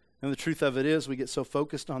 And the truth of it is we get so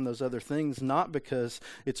focused on those other things, not because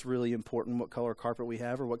it's really important what color carpet we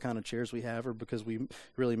have or what kind of chairs we have or because we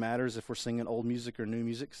really matters if we're singing old music or new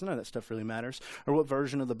music, because none of that stuff really matters, or what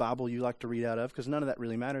version of the Bible you like to read out of, because none of that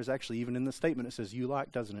really matters. Actually, even in the statement it says you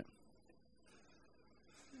like, doesn't it?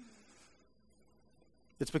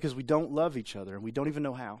 It's because we don't love each other and we don't even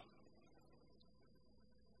know how.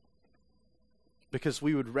 Because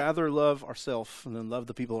we would rather love ourselves than love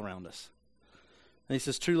the people around us. And he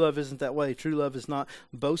says true love isn't that way. True love is not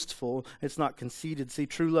boastful. It's not conceited. See,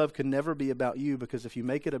 true love can never be about you because if you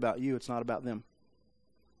make it about you, it's not about them.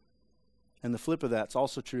 And the flip of that's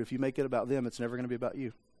also true. If you make it about them, it's never going to be about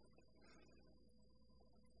you.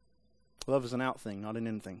 Love is an out thing, not an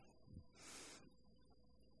in thing.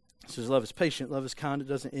 It says love is patient, love is kind, it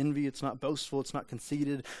doesn't envy, it's not boastful, it's not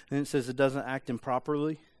conceited. And it says it doesn't act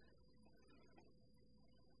improperly.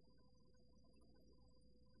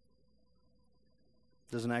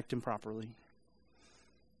 Doesn't act improperly.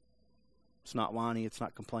 It's not whiny, it's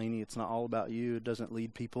not complaining, it's not all about you. It doesn't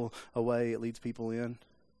lead people away, it leads people in.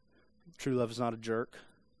 True love is not a jerk.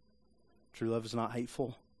 True love is not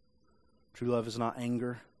hateful. True love is not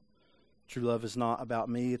anger. True love is not about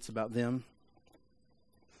me, it's about them.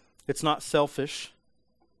 It's not selfish.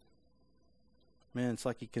 Man, it's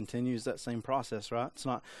like he continues that same process, right? It's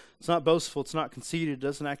not boastful. It's not conceited. It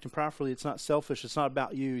doesn't act improperly. It's not selfish. It's not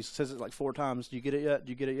about you. He says it like 4 times. Do you get it yet?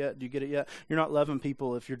 Do you get it yet? Do you get it yet? You're not loving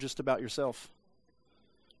people if you're just about yourself.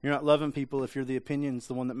 You're not loving people if you're the opinion's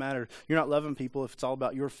the one that matters. You're not loving people if it's all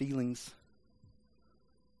about your feelings.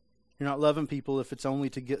 You're not loving people if it's only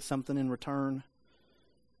to get something in return.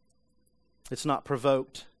 It's not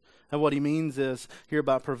provoked. And what he means is, here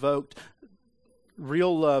by provoked,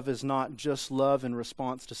 real love is not just love in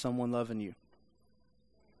response to someone loving you.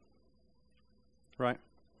 Right?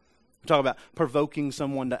 We talk about provoking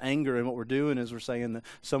someone to anger, and what we're doing is we're saying that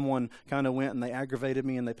someone kind of went and they aggravated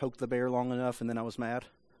me and they poked the bear long enough and then I was mad.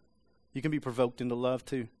 You can be provoked into love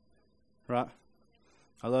too. Right?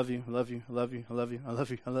 I love you, I love you, I love you, I love you, I love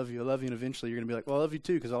you, I love you, I love you, and eventually you're going to be like, well, I love you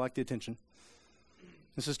too because I like the attention.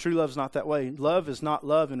 This is true love's not that way. Love is not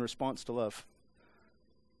love in response to love.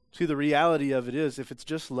 See, the reality of it is, if it's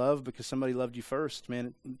just love because somebody loved you first,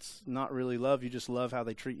 man, it's not really love. You just love how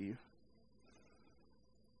they treat you.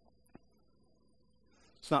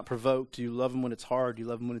 It's not provoked. You love them when it's hard. You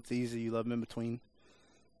love them when it's easy. You love them in between.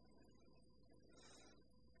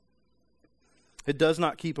 It does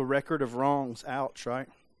not keep a record of wrongs. Ouch, right?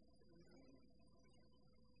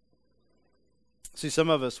 See, some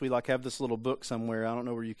of us, we have this little book somewhere. I don't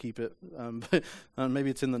know where you keep it. But maybe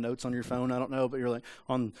it's in the notes on your phone. I don't know. But you're like,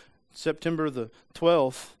 on September the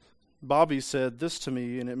 12th, Bobby said this to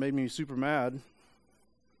me, and it made me super mad.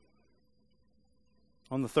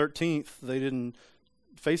 On the 13th, they didn't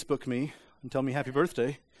Facebook me and tell me happy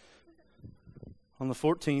birthday. On the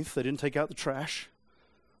 14th, they didn't take out the trash.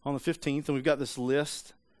 On the 15th, and we've got this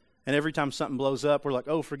list. And every time something blows up, we're like,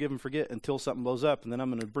 oh, forgive and forget until something blows up. And then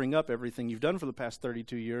I'm going to bring up everything you've done for the past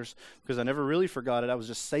 32 years because I never really forgot it. I was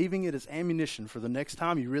just saving it as ammunition for the next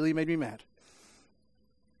time you really made me mad.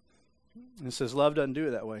 And it says love doesn't do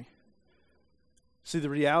it that way. See,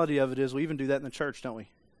 the reality of it is we even do that in the church, don't we?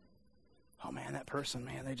 Oh, man, that person,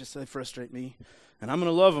 man, they frustrate me. And I'm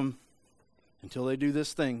going to love them until they do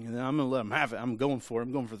this thing, and then I'm going to let them have it. I'm going for it.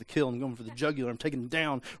 I'm going for the kill. I'm going for the jugular. I'm taking them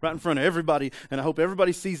down right in front of everybody, and I hope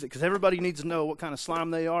everybody sees it because everybody needs to know what kind of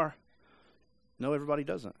slime they are. No, everybody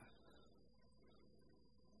doesn't.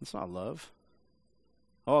 It's not love.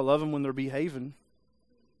 Oh, I love them when they're behaving.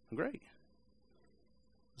 Great.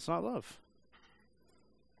 It's not love.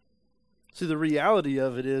 See, the reality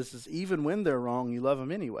of it is even when they're wrong, you love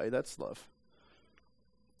them anyway. That's love.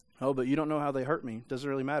 Oh, but you don't know how they hurt me. Doesn't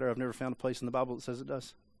really matter. I've never found a place in the Bible that says it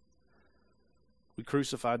does. We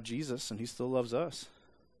crucified Jesus, and he still loves us.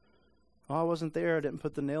 Oh, I wasn't there. I didn't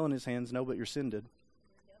put the nail in his hands. No, but your sin did.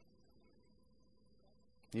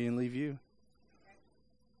 He didn't leave you.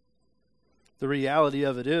 The reality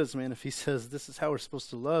of it is, man, if he says this is how we're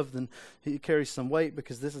supposed to love, then he carries some weight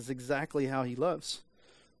because this is exactly how he loves.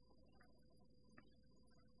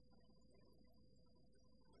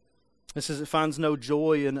 It says it finds no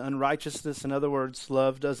joy in unrighteousness. In other words,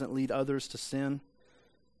 love doesn't lead others to sin.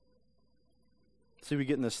 See, we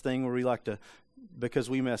get in this thing where we like to, because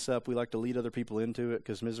we mess up, we like to lead other people into it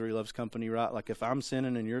because misery loves company, right? Like if I'm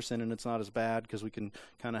sinning and you're sinning, it's not as bad because we can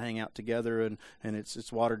kind of hang out together and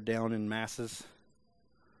it's watered down in masses.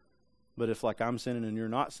 But if like I'm sinning and you're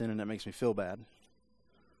not sinning, that makes me feel bad.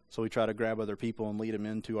 So we try to grab other people and lead them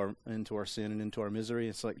into our sin and into our misery.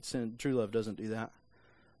 It's like sin, true love doesn't do that.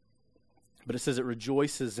 But it says it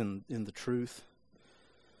rejoices in the truth.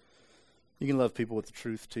 You can love people with the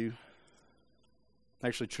truth too.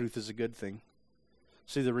 Actually, truth is a good thing.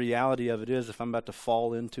 See, the reality of it is if I'm about to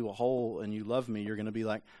fall into a hole and you love me, you're going to be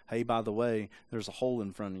like, hey, by the way, there's a hole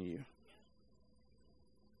in front of you.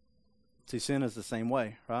 See, sin is the same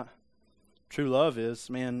way, right? True love is,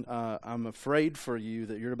 man, I'm afraid for you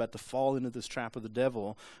that you're about to fall into this trap of the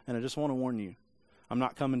devil, and I just want to warn you. I'm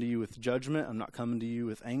not coming to you with judgment. I'm not coming to you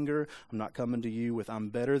with anger. I'm not coming to you with I'm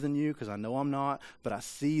better than you, because I know I'm not. But I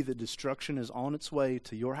see that destruction is on its way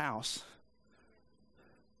to your house.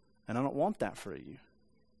 And I don't want that for you.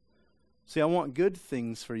 See, I want good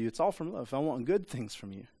things for you. It's all from love. I want good things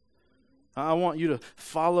from you. I want you to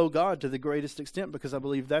follow God to the greatest extent because I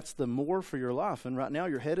believe that's the more for your life. And right now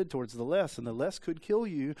you're headed towards the less, and the less could kill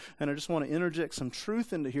you. And I just want to interject some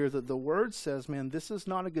truth into here that the Word says, man, this is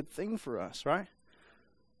not a good thing for us, right?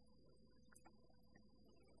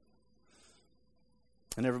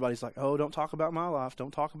 And everybody's like, oh, don't talk about my life.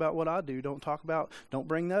 Don't talk about what I do. Don't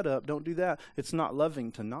bring that up. Don't do that. It's not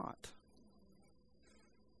loving to not.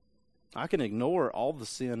 I can ignore all the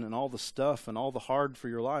sin and all the stuff and all the hard for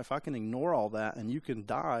your life. I can ignore all that and you can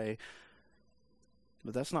die.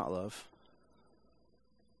 But that's not love.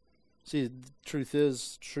 See, the truth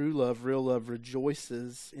is, true love, real love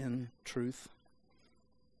rejoices in truth.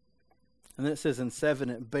 And then it says in 7,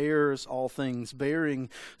 it bears all things. Bearing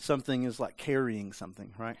something is like carrying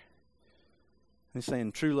something, right? He's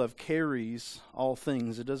saying true love carries all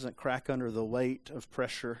things. It doesn't crack under the weight of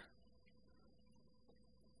pressure.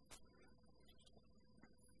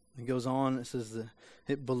 It goes on, it says that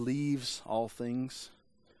it believes all things.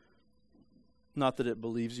 Not that it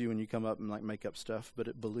believes you when you come up and like make up stuff, but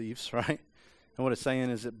it believes, right? And what it's saying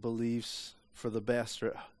is it believes for the best,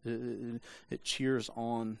 or it cheers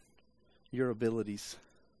on your abilities.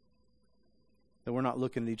 That we're not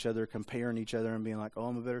looking at each other, comparing each other and being like, oh,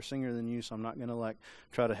 I'm a better singer than you, so I'm not going to like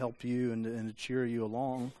try to help you and to cheer you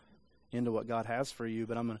along into what God has for you,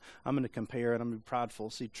 but I'm going to compare and I'm going to be prideful.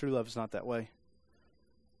 See, true love is not that way.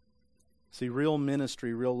 See, real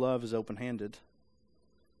ministry, real love is open-handed.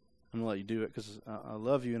 I'm going to let you do it because I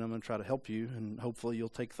love you and I'm going to try to help you, and hopefully you'll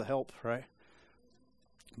take the help, right?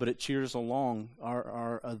 But it cheers along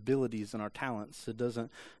our abilities and our talents. It doesn't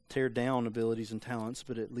tear down abilities and talents,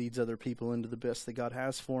 but it leads other people into the best that God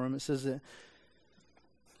has for them. It says it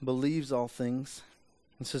believes all things.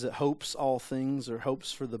 It says it hopes all things, or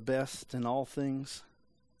hopes for the best in all things.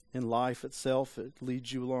 In life itself, it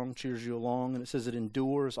leads you along, cheers you along. And it says it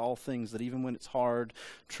endures all things, that even when it's hard,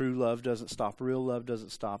 true love doesn't stop. Real love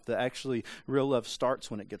doesn't stop. That actually, real love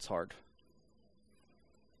starts when it gets hard.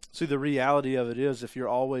 See, the reality of it is, if you're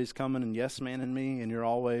always coming and yes man-ing me, and you're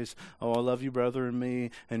always, oh, I love you, brother, and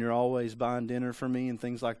me, and you're always buying dinner for me and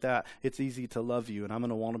things like that, it's easy to love you, and I'm going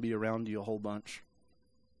to want to be around you a whole bunch.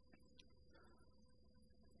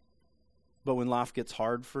 But when life gets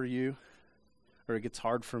hard for you, or it gets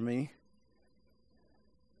hard for me,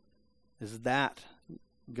 is that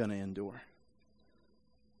going to endure?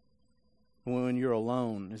 When you're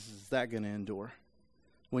alone, is that going to endure?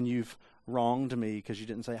 When you've wronged me because you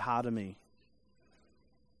didn't say hi to me,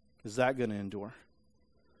 is that going to endure?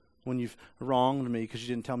 When you've wronged me because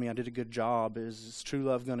you didn't tell me I did a good job, is true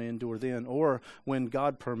love going to endure then? Or when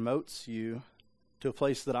God promotes you to a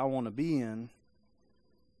place that I want to be in,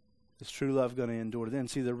 is true love going to endure then?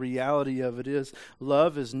 See, the reality of it is,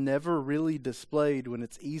 love is never really displayed when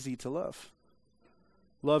it's easy to love.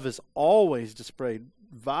 Love is always displayed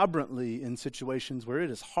vibrantly in situations where it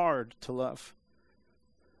is hard to love.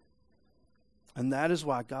 And that is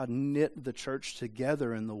why God knit the church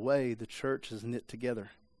together in the way the church is knit together.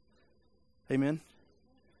 Amen?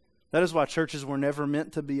 That is why churches were never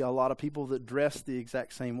meant to be a lot of people that dress the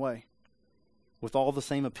exact same way. with all the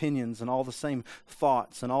same opinions and all the same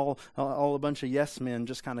thoughts and all a bunch of yes men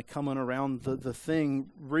just kind of coming around the thing.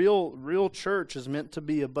 Real church is meant to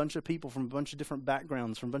be a bunch of people from a bunch of different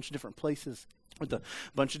backgrounds, from a bunch of different places, with a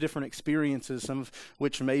bunch of different experiences, some of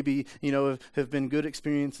which maybe, have been good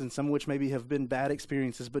experiences and some of which maybe have been bad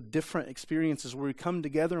experiences, but different experiences where we come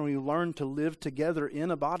together and we learn to live together in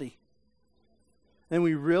a body. And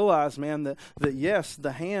we realize, man, that yes,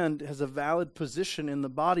 the hand has a valid position in the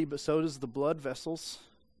body, but so does the blood vessels.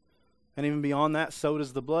 And even beyond that, so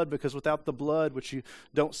does the blood, because without the blood, which you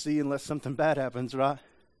don't see unless something bad happens, right?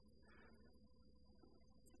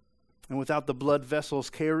 And without the blood vessels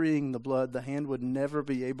carrying the blood, the hand would never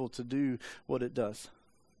be able to do what it does.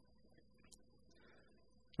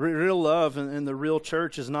 Real love and the real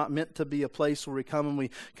church is not meant to be a place where we come and we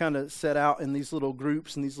kind of set out in these little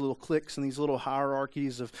groups and these little cliques and these little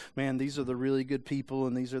hierarchies of, man, these are the really good people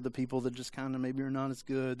and these are the people that just kind of maybe are not as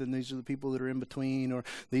good, and these are the people that are in between, or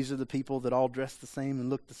these are the people that all dress the same and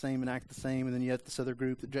look the same and act the same, and then you have this other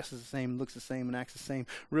group that dresses the same and looks the same and acts the same.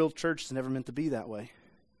 Real church is never meant to be that way.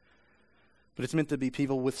 But it's meant to be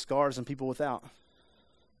people with scars and people without,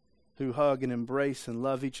 who hug and embrace and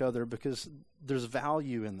love each other, because there's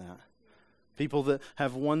value in that. People that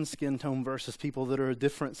have one skin tone versus people that are a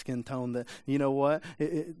different skin tone, that,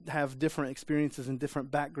 have different experiences and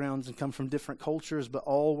different backgrounds and come from different cultures, but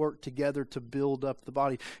all work together to build up the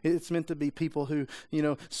body. It's meant to be people who,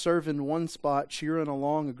 serve in one spot, cheering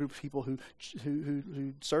along a group of people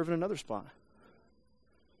who serve in another spot.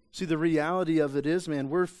 See, the reality of it is, man,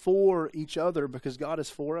 we're for each other because God is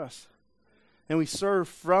for us. And we serve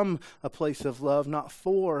from a place of love, not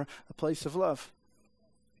for a place of love.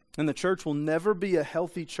 And the church will never be a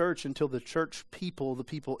healthy church until the church people, the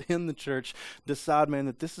people in the church, decide, man,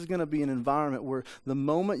 that this is going to be an environment where the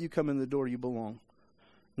moment you come in the door, you belong.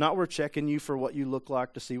 Not we're checking you for what you look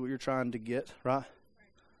like to see what you're trying to get, right?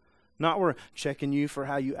 Not we're checking you for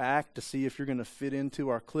how you act to see if you're going to fit into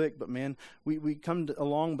our clique, but man, we come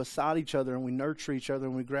along beside each other and we nurture each other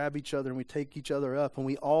and we grab each other and we take each other up and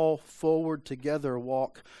we all forward together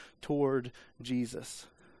walk toward Jesus.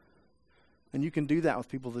 And you can do that with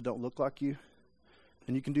people that don't look like you.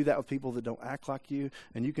 And you can do that with people that don't act like you.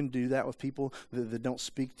 And you can do that with people that don't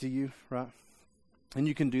speak to you, right? And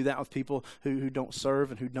you can do that with people who don't serve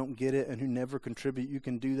and who don't get it and who never contribute. You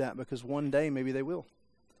can do that because one day maybe they will.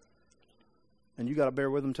 And you got to bear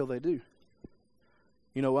with them till they do.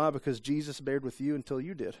 You know why? Because Jesus bared with you until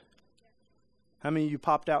you did. How many of you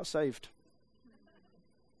popped out saved?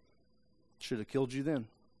 Should have killed you then.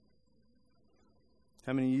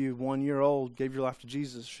 How many of you, 1 year old, gave your life to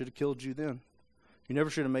Jesus? Should have killed you then. You never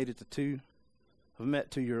should have made it to 2. I've met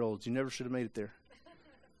 2-year-olds. You never should have made it there.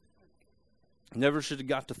 You never should have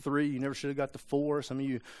got to 3. You never should have got to 4. Some of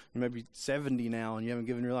you may be 70 now and you haven't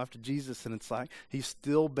given your life to Jesus, and it's like he's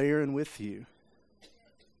still bearing with you.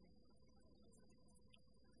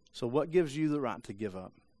 So what gives you the right to give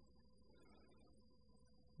up?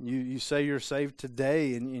 You say you're saved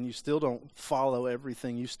today and you still don't follow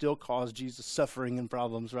everything. You still cause Jesus suffering and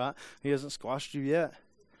problems, right? He hasn't squashed you yet.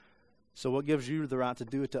 So what gives you the right to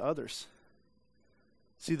do it to others?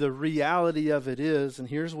 See, the reality of it is, and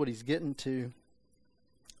here's what he's getting to,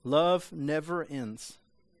 love never ends.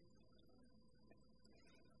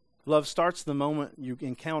 Love starts the moment you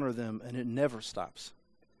encounter them, and it never stops.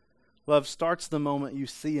 Love starts the moment you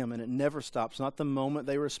see them, and it never stops. Not the moment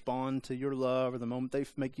they respond to your love, or the moment they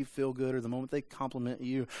make you feel good, or the moment they compliment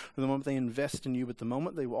you, or the moment they invest in you, but the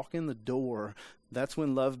moment they walk in the door, that's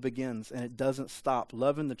when love begins, and it doesn't stop.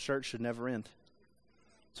 Love in the church should never end.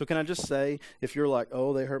 So can I just say, if you're like,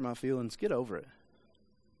 oh, they hurt my feelings, get over it.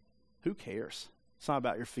 Who cares? It's not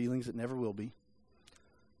about your feelings. It never will be.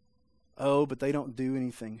 Oh, but they don't do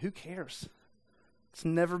anything. Who cares? It's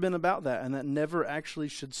never been about that, and that never actually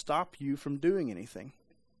should stop you from doing anything.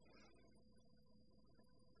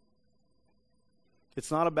 It's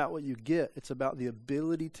not about what you get. It's about the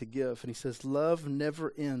ability to give. And he says, love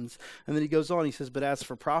never ends. And then he goes on. He says, but as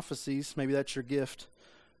for prophecies, maybe that's your gift,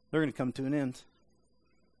 they're going to come to an end.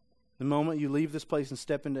 The moment you leave this place and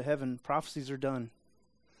step into heaven, prophecies are done.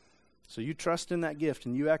 So you trust in that gift,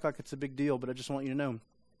 and you act like it's a big deal, but I just want you to know,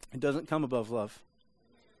 it doesn't come above love.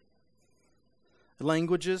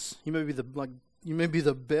 Languages, you may be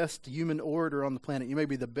the best human orator on the planet. You may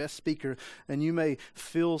be the best speaker, and you may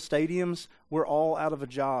fill stadiums. We're all out of a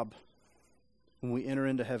job when we enter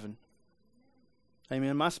into heaven.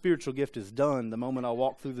 Amen. My spiritual gift is done the moment I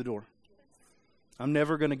walk through the door. I'm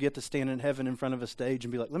never going to get to stand in heaven in front of a stage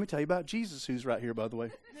and be like, let me tell you about Jesus, who's right here, by the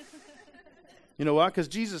way. You know why? Because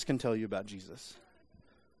Jesus can tell you about Jesus.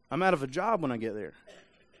 I'm out of a job when I get there.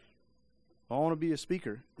 I want to be a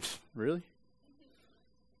speaker. Really?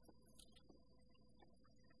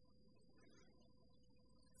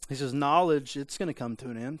 He says, knowledge, it's going to come to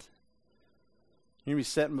an end. You're going to be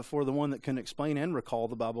sitting before the one that can explain and recall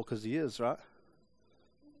the Bible, because he is, right?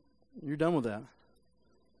 You're done with that. It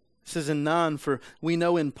says in 9, for we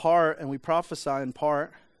know in part and we prophesy in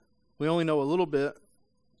part. We only know a little bit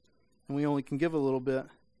and we only can give a little bit.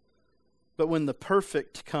 But when the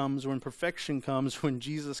perfect comes, when perfection comes, when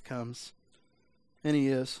Jesus comes, and he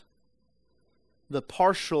is, the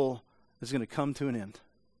partial is going to come to an end.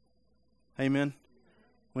 Amen?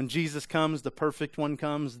 When Jesus comes, the perfect one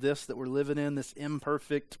comes, this that we're living in, this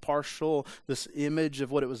imperfect, partial, this image of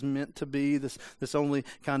what it was meant to be, this only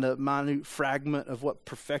kind of minute fragment of what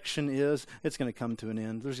perfection is, it's going to come to an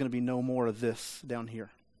end. There's going to be no more of this down here.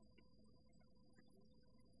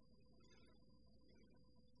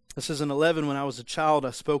 This is in 11, when I was a child,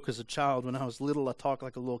 I spoke as a child. When I was little, I talked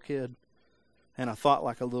like a little kid. And I thought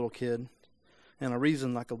like a little kid. And I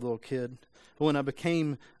reasoned like a little kid. But when I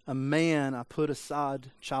became a man, I put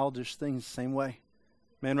aside childish things the same way.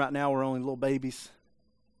 Man, right now we're only little babies.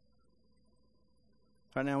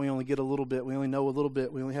 Right now we only get a little bit. We only know a little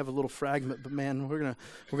bit. We only have a little fragment. But man, we're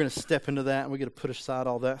gonna step into that, and we're gonna put aside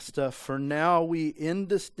all that stuff. For now we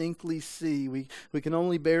indistinctly see. We can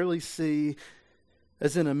only barely see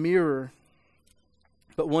as in a mirror.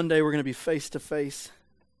 But one day we're gonna be face to face.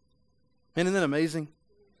 Man, isn't that amazing?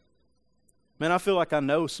 Man, I feel like I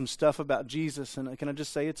know some stuff about Jesus, and can I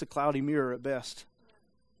just say it's a cloudy mirror at best?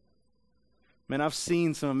 Man, I've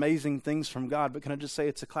seen some amazing things from God, but can I just say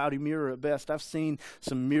it's a cloudy mirror at best? I've seen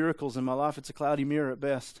some miracles in my life. It's a cloudy mirror at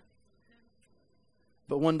best.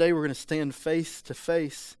 But one day we're going to stand face to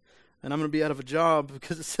face, and I'm going to be out of a job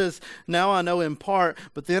because it says, now I know in part,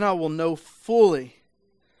 but then I will know fully.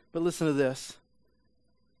 But listen to this.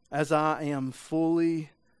 As I am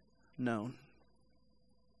fully known.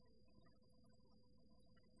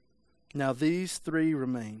 Now these three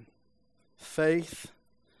remain: faith,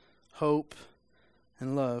 hope,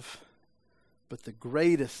 and love. But the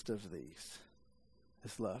greatest of these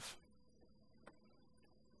is love.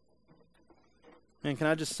 And can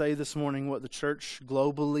I just say this morning, what the church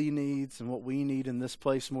globally needs and what we need in this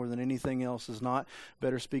place more than anything else is not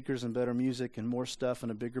better speakers and better music and more stuff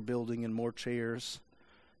and a bigger building and more chairs.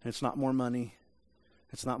 And it's not more money.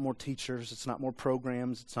 It's not more teachers. It's not more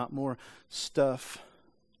programs. It's not more stuff.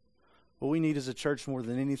 What we need as a church more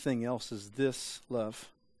than anything else is this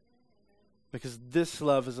love. Because this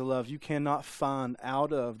love is a love you cannot find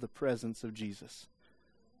out of the presence of Jesus.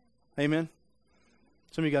 Amen?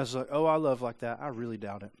 Some of you guys are like, oh, I love like that. I really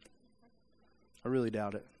doubt it. I really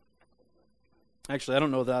doubt it. Actually, I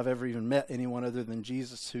don't know that I've ever even met anyone other than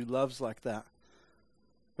Jesus who loves like that.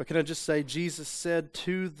 But can I just say, Jesus said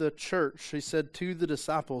to the church, he said to the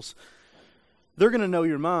disciples, they're going to know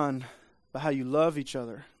your mind by how you love each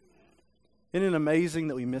other. Isn't it amazing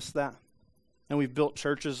that we missed that? And we've built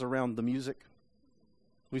churches around the music.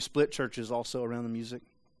 We split churches also around the music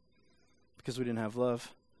because we didn't have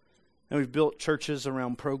love. And we've built churches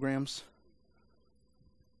around programs.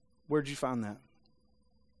 Where'd you find that?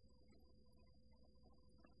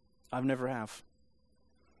 I've never have.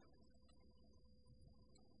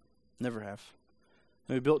 Never have.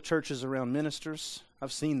 And we built churches around ministers.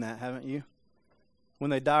 I've seen that, haven't you?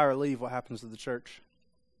 When they die or leave, what happens to the church?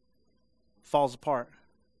 Falls apart.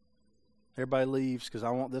 Everybody leaves because I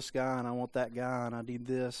want this guy and I want that guy and I need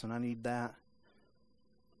this and I need that.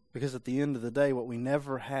 Because at the end of the day, what we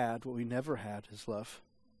never had is love.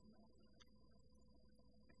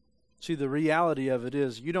 See, the reality of it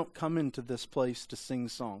is you don't come into this place to sing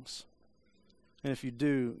songs. And if you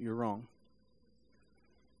do, you're wrong.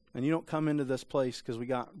 And you don't come into this place because we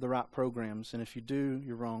got the right programs. And if you do,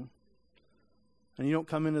 you're wrong. And you don't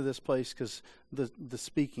come into this place because the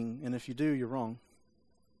speaking. And if you do, you're wrong.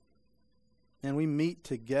 And we meet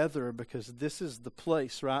together because this is the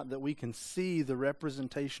place, right, that we can see the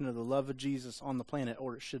representation of the love of Jesus on the planet,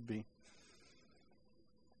 or it should be.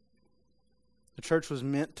 The church was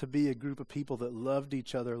meant to be a group of people that loved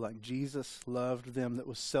each other like Jesus loved them, that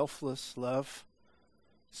was selfless love,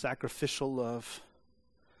 sacrificial love,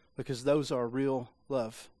 because those are real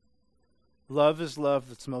love. Love is love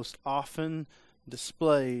that's most often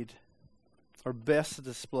displayed, or best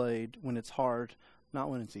displayed, when it's hard, not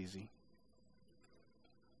when it's easy.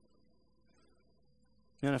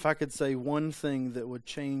 And if I could say one thing that would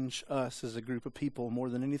change us as a group of people more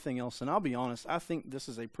than anything else, and I'll be honest, I think this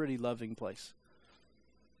is a pretty loving place.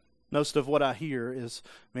 Most of what I hear is,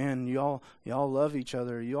 man, y'all love each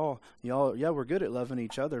other. Y'all, yeah, we're good at loving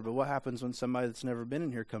each other, but what happens when somebody that's never been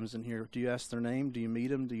in here comes in here? Do you ask their name? Do you meet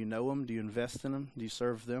them? Do you know them? Do you invest in them? Do you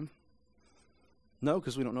serve them? No,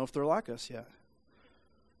 because we don't know if they're like us yet.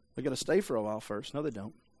 They got to stay for a while first. No, they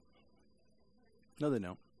don't. No, they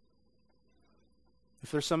don't.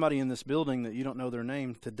 If there's somebody in this building that you don't know their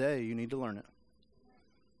name, today you need to learn it.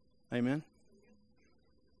 Amen?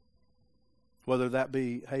 Whether that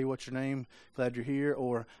be, hey, what's your name? Glad you're here.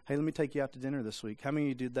 Or, hey, let me take you out to dinner this week. How many of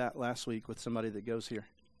you did that last week with somebody that goes here?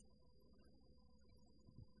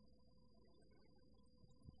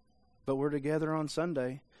 But we're together on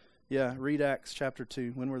Sunday. Yeah, read Acts chapter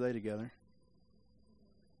 2. When were they together?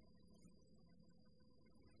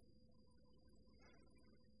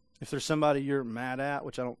 If there's somebody you're mad at,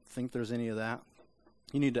 which I don't think there's any of that,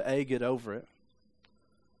 you need to A, get over it.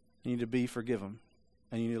 You need to B, forgive them.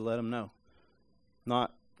 And you need to let them know.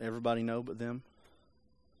 Not everybody know but them.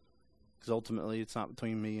 Because ultimately it's not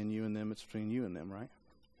between me and you and them, it's between you and them, right?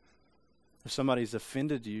 If somebody's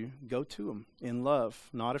offended you, go to them in love.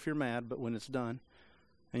 Not if you're mad, but when it's done.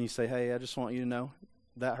 And you say, hey, I just want you to know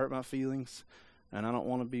that hurt my feelings. And I don't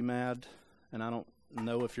want to be mad. And I don't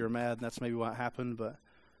know if you're mad. And that's maybe what happened. But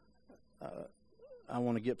I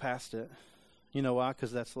want to get past it. You know why?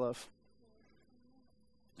 Because that's love.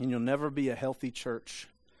 And you'll never be a healthy church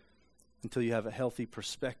until you have a healthy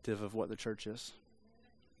perspective of what the church is.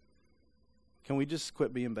 Can we just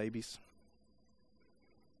quit being babies?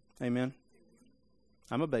 Amen.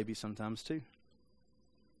 I'm a baby sometimes too.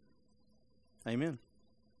 Amen.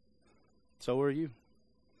 So are you.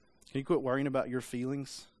 Can you quit worrying about your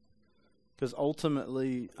feelings? Because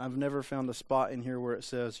ultimately, I've never found a spot in here where it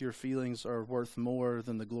says your feelings are worth more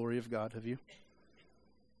than the glory of God. Have you?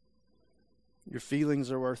 Your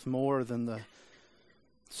feelings are worth more than the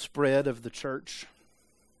spread of the church.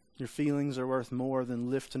 Your feelings are worth more than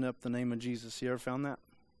lifting up the name of Jesus. You ever found that?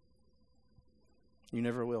 You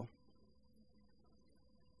never will.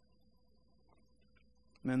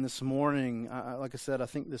 Man, this morning, like I said, I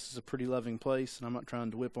think this is a pretty loving place, and I'm not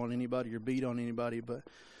trying to whip on anybody or beat on anybody, but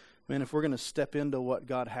man, if we're going to step into what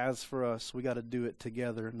God has for us, we got to do it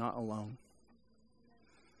together, not alone.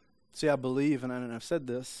 See, I believe, and I've said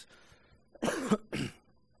this,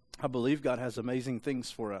 I believe God has amazing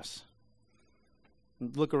things for us.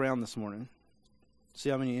 Look around this morning. See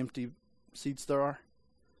how many empty seats there are?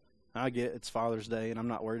 I get it's Father's Day, and I'm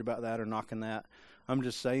not worried about that or knocking that. I'm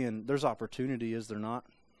just saying there's opportunity, is there not?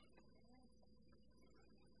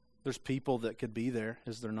 There's people that could be there,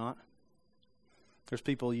 is there not? There's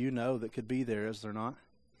people you know that could be there, is there not?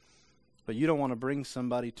 But you don't want to bring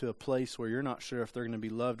somebody to a place where you're not sure if they're going to be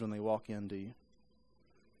loved when they walk in, do you?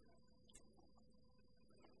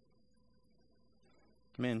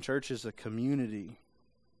 Man, church is a community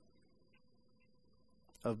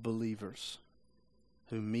of believers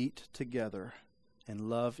who meet together and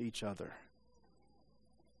love each other.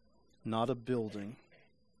 Not a building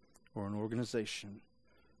or an organization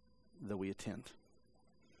that we attend.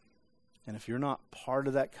 And if you're not part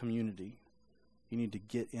of that community, you need to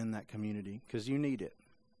get in that community because you need it.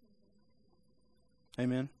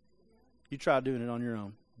 Amen? You try doing it on your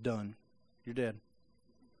own. Done. You're dead.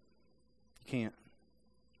 You can't.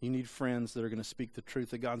 You need friends that are going to speak the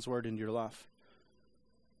truth of God's word into your life.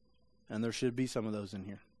 And there should be some of those in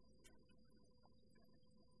here.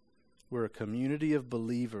 We're a community of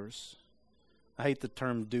believers. I hate the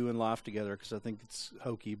term doing life together because I think it's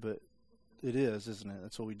hokey, but it is, isn't it?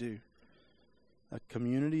 That's what we do. A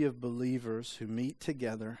community of believers who meet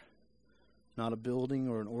together, not a building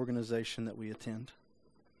or an organization that we attend.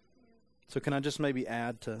 So can I just maybe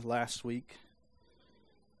add to last week?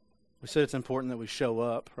 We said it's important that we show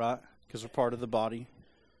up, right? Because we're part of the body.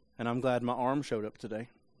 And I'm glad my arm showed up today.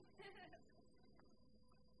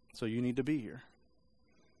 So you need to be here.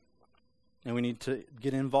 And we need to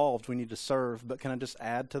get involved. We need to serve. But can I just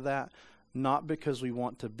add to that? Not because we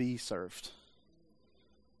want to be served.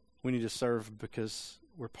 We need to serve because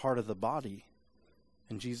we're part of the body.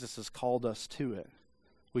 And Jesus has called us to it.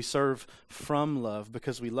 We serve from love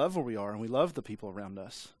because we love where we are and we love the people around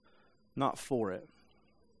us. Not for it.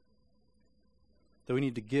 That we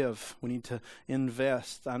need to give. We need to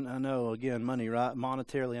invest. I know, again, money, right?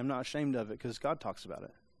 Monetarily, I'm not ashamed of it because God talks about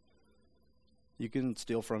it. You can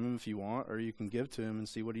steal from him if you want, or you can give to him and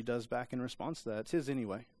see what he does back in response to that. It's his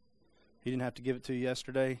anyway. He didn't have to give it to you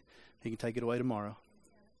yesterday. He can take it away tomorrow.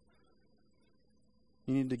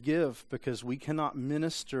 You need to give because we cannot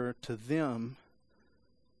minister to them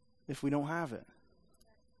if we don't have it.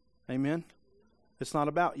 Amen? It's not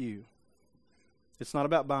about you. It's not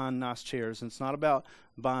about buying nice chairs. And it's not about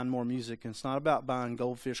buying more music. And it's not about buying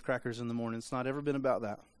goldfish crackers in the morning. It's not ever been about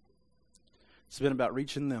that. It's been about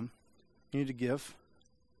reaching them. You need to give.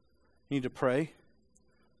 You need to pray.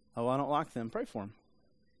 Oh, I don't like them. Pray for them.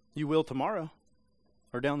 You will tomorrow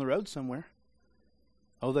or down the road somewhere.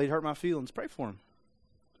 Oh, they hurt my feelings. Pray for them.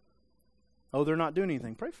 Oh, they're not doing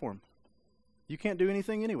anything. Pray for them. You can't do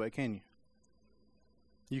anything anyway, can you?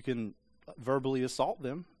 You can verbally assault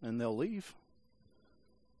them and they'll leave.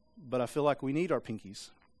 But I feel like we need our pinkies.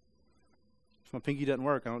 If my pinky doesn't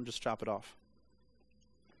work, I don't just chop it off.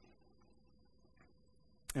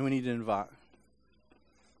 And we need to invite.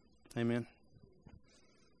 Amen.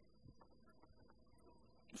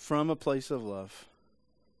 From a place of love,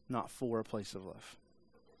 not for a place of love.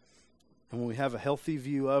 And when we have a healthy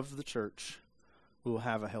view of the church, we will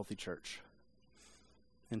have a healthy church.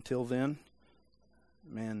 Until then,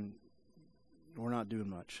 man, we're not doing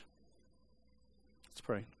much. Let's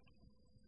pray.